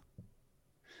themselves.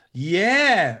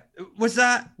 Yeah. Was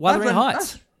that Wuthering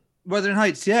Heights. that's- Wuthering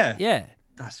Heights, yeah. Yeah,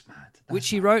 That's mad. which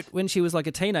she wrote when she was like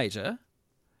a teenager,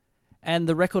 and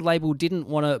the record label didn't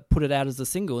want to put it out as a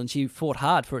single, and she fought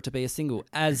hard for it to be a single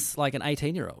as like an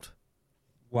 18-year-old.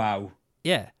 Wow.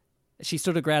 Yeah. She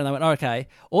stood her ground and they went, oh, okay.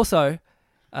 Also,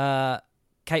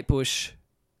 Kate Bush,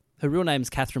 her real name's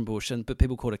Catherine Bush, but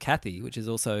people called her Kathy, which is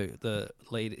also the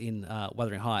lead in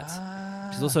Wuthering Heights.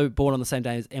 She's also born on the same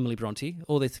day as Emily Bronte,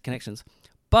 all these connections.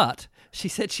 But she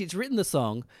said she's written the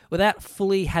song without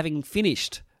fully having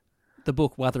finished the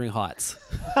book Wuthering Heights.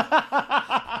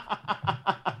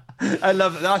 I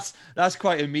love it. That's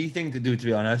quite a me thing to do, to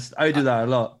be honest. I do that a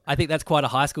lot. I think that's quite a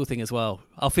high school thing as well.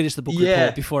 I'll finish the book Yeah.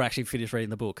 report before I actually finish reading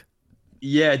the book.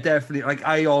 Yeah, definitely. Like,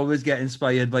 I always get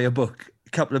inspired by a book a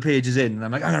couple of pages in, and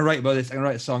I'm like, I'm gonna write about this. I'm gonna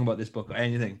write a song about this book or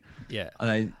anything. Yeah.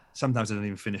 And sometimes I don't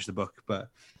even finish the book, but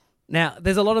Now,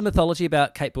 there's a lot of mythology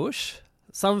about Kate Bush.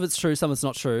 Some of it's true, some of it's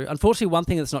not true. Unfortunately, one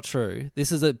thing that's not true,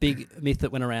 this is a big myth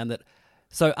that went around that.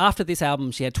 So after this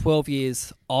album, she had 12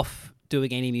 years off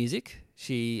doing any music.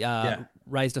 She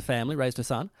raised a family, raised her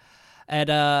son. And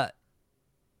an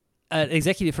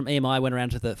executive from EMI went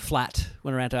around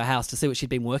to her house to see what she'd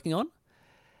been working on.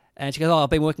 And she goes, oh, I've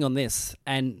been working on this.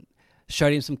 And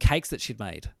showed him some cakes that she'd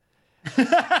made.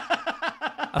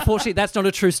 Unfortunately, that's not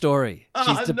a true story.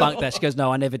 She's debunked that. She goes,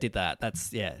 no, I never did that.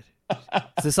 That's, yeah.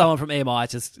 So someone from EMI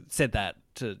just said that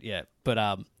to, yeah. But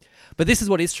this is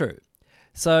what is true.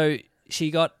 So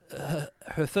she got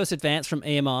her first advance from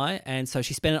EMI, and so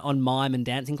she spent it on mime and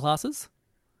dancing classes.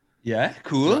 yeah,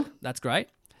 cool. That's great.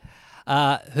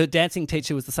 Her dancing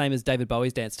teacher was the same as David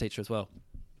Bowie's dance teacher as well.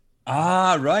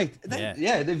 Ah, right.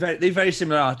 Yeah. They're very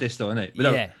similar artists, though, aren't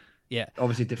they? Yeah.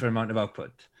 Obviously, different amount of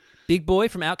output. Big Boy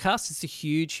from Outkast is a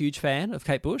huge, huge fan of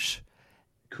Kate Bush,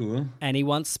 Cool. and he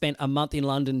once spent a month in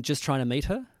London just trying to meet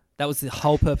her. That was the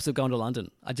whole purpose of going to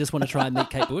London. I just want to try and meet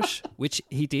Kate Bush, which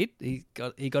he did. He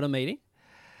got a meeting.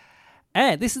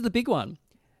 And this is the big one.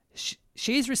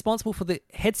 She's responsible for the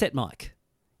headset mic.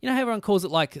 You know how everyone calls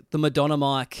it like the Madonna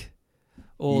mic?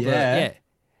 Or Yeah.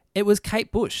 It was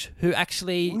Kate Bush who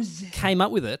actually Was it? came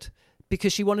up with it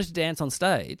because she wanted to dance on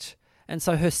stage. And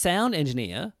so her sound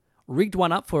engineer rigged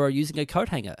one up for her using a coat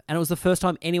hanger. And it was the first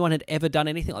time anyone had ever done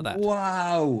anything like that.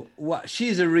 Wow. What?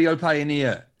 She's a real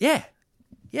pioneer. Yeah.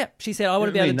 Yeah. She said, I want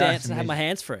to be I able mean, to that's dance and have my amazing.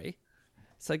 hands free.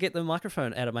 So get the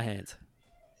microphone out of my hands.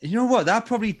 You know what? That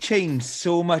probably changed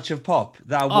so much of pop,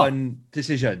 that Oh. one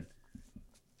decision.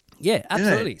 Yeah,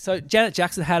 absolutely. it? So Janet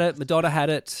Jackson had it, Madonna had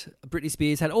it, Britney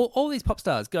Spears had it. All these pop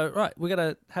stars go, right, we're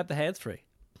going to have the hands free.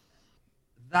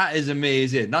 That is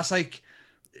amazing. That's like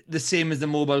the same as the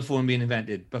mobile phone being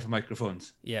invented, but for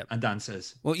microphones Yeah. and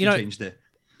dancers. Well, She you know- changed it.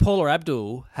 Paula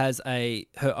Abdul has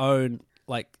her own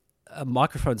like a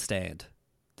microphone stand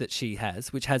that she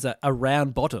has, which has a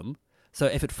round bottom. So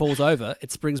if it falls over,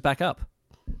 it springs back up.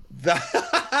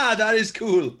 That is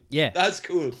cool. Yeah. That's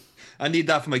cool. I need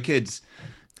that for my kids.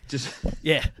 Just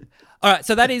Yeah. All right.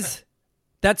 So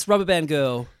that's Rubber Band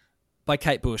Girl by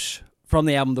Kate Bush from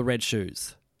the album The Red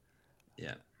Shoes.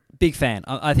 yeah. Big fan.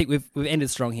 I think we've ended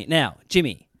strong here. Now,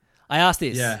 Jimmy, I asked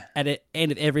this Yeah. at the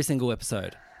end of every single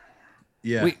episode.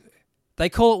 Yeah. They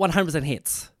call it 100%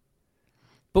 hits.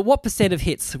 But what percent of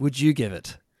hits would you give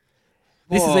it?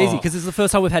 This is Whoa. easy because it's the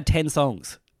first time we've had 10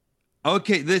 songs.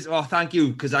 Okay, thank you,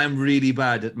 because I'm really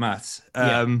bad at maths.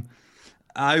 Yeah.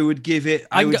 I would give it.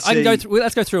 I would can go say through.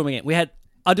 Let's go through them again. We had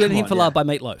I'll Do Come Anything on, for yeah. Love by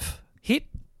Meatloaf.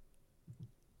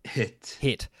 Hit.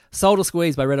 hit, Soul to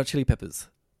Squeeze by Red Hot Chili Peppers.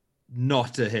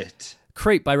 not a hit.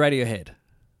 Creep by Radiohead.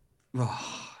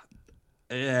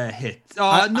 Yeah, hit.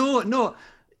 Oh no,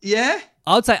 yeah.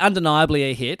 I would say undeniably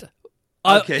a hit.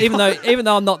 Okay. Even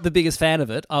though I'm not the biggest fan of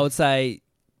it, I would say,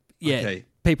 yeah, Okay.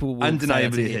 people will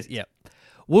Undeniably say it's a a hit. Yeah.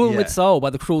 Woman Yeah. with Soul by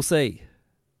The Cruel Sea.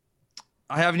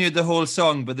 I haven't heard the whole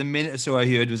song, but the minute or so I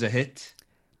heard was a hit.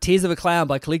 Tears of a Clown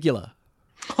by Caligula.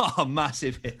 Oh,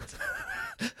 massive hit.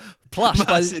 Plush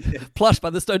Massive hit. Plush by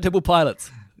the Stone Temple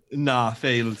Pilots. Nah,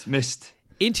 failed, missed.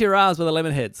 Into Your Arms by the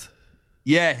Lemonheads.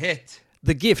 Yeah, hit,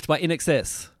 The Gift by In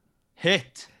Excess.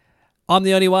 hit, I'm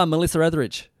the Only One, Melissa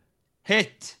Etheridge.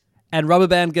 hit, And Rubber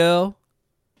Band Girl,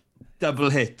 double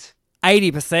hit.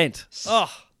 80%. Oh,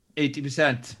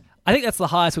 80%. I think that's the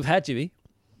highest we've had, Jimmy.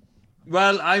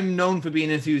 Well, I'm known for being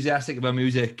enthusiastic about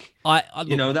music.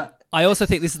 You know that. I also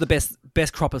think this is the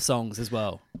best crop of songs as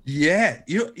well. Yeah,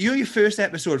 you know your first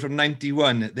episode from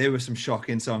 '91. There were some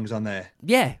shocking songs on there.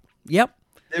 Yeah. Yep.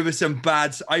 There were some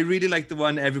bad. I really liked the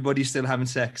one "Everybody's Still Having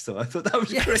Sex," though. I thought that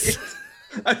was Yes. great.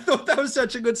 I thought that was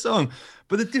such a good song.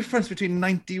 But the difference between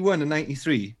 '91 and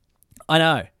 '93, I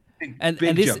know. And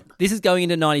big this jump. this is going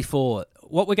into 94.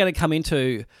 What we're going to come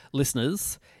into,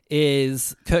 listeners,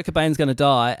 is Kurt Cobain's going to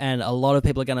die, and a lot of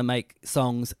people are going to make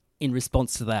songs in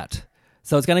response to that.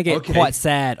 So it's going to get Okay. quite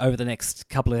sad over the next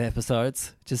couple of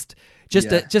episodes. Just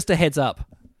Yeah. a heads up.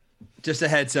 just a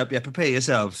heads up. Yeah, prepare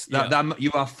yourselves. That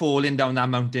you are falling down that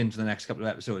mountain for the next couple of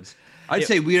episodes. I'd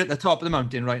say we're at the top of the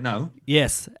mountain right now.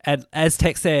 Yes, and as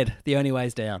Tex said, the only way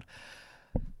is down.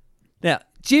 Now,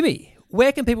 Jimmy,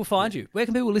 where can people find you? Where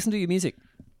can people listen to your music?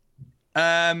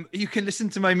 You can listen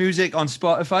to my music on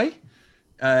Spotify,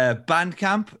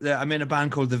 Bandcamp. I'm in a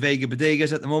band called the Vega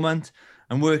Bodegas at the moment.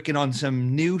 I'm working on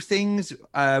some new things,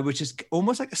 which is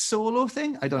almost like a solo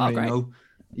thing. I don't really great. know.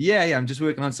 Yeah, I'm just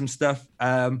working on some stuff.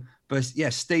 But yeah,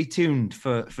 stay tuned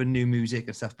for new music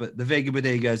and stuff. But the Vega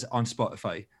Bodegas on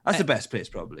Spotify. That's the best place,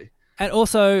 probably. And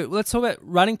also, let's talk about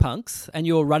Running Punks and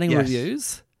your running Yes.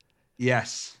 reviews.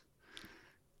 Yes.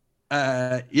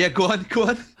 Yeah, go on.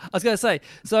 I was going to say,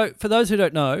 so for those who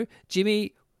don't know,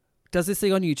 Jimmy does this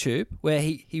thing on YouTube where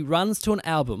he runs to an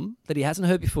album that he hasn't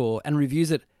heard before and reviews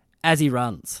it as he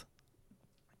runs.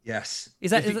 Yes.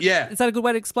 Is that a good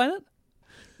way to explain it?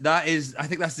 That is, I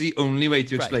think that's the only way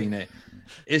to explain it.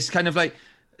 It's kind of like,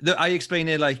 I explain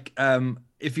it like,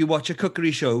 if you watch a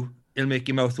cookery show, it'll make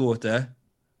your mouth water.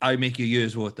 I make your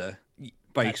ears water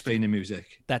by explaining music.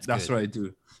 That's what good. I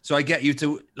do. So I get you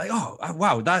to like, oh,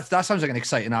 wow, that sounds like an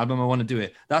exciting album. I want to do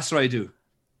it. That's what I do.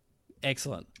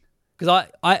 Excellent. Because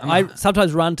I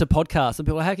sometimes run to podcasts and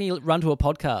people are, how can you run to a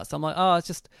podcast? I'm like, oh, it's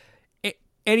just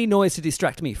any noise to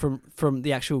distract me from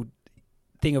the actual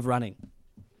thing of running.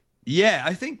 Yeah,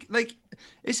 I think like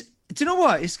do you know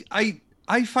what?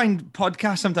 I find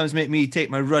podcasts sometimes make me take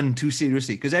my run too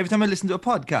seriously because every time I listen to a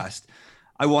podcast,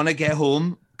 I want to get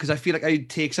home because I feel like I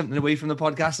take something away from the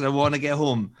podcast and I want to get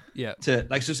home. Yeah. To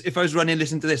like, so if I was running,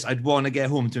 listening to this, I'd want to get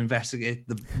home to investigate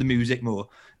the music more.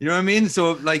 You know what I mean?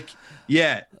 So like,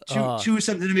 yeah, choose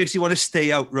something that makes you want to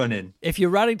stay out running. If you're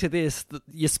running to this,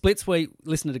 your splits where you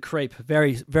listen to Creep,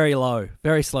 very, very low,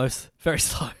 very slow, very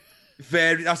slow.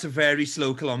 That's a very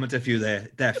slow kilometer for you there,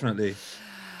 definitely.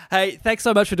 Hey, thanks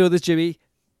so much for doing this, Jimmy.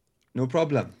 No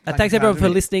problem. And thanks everyone for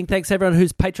having me. listening. Thanks everyone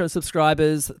who's Patreon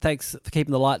subscribers. Thanks for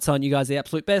keeping the lights on. You guys are the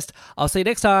absolute best. I'll see you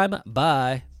next time.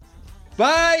 Bye.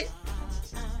 Bye.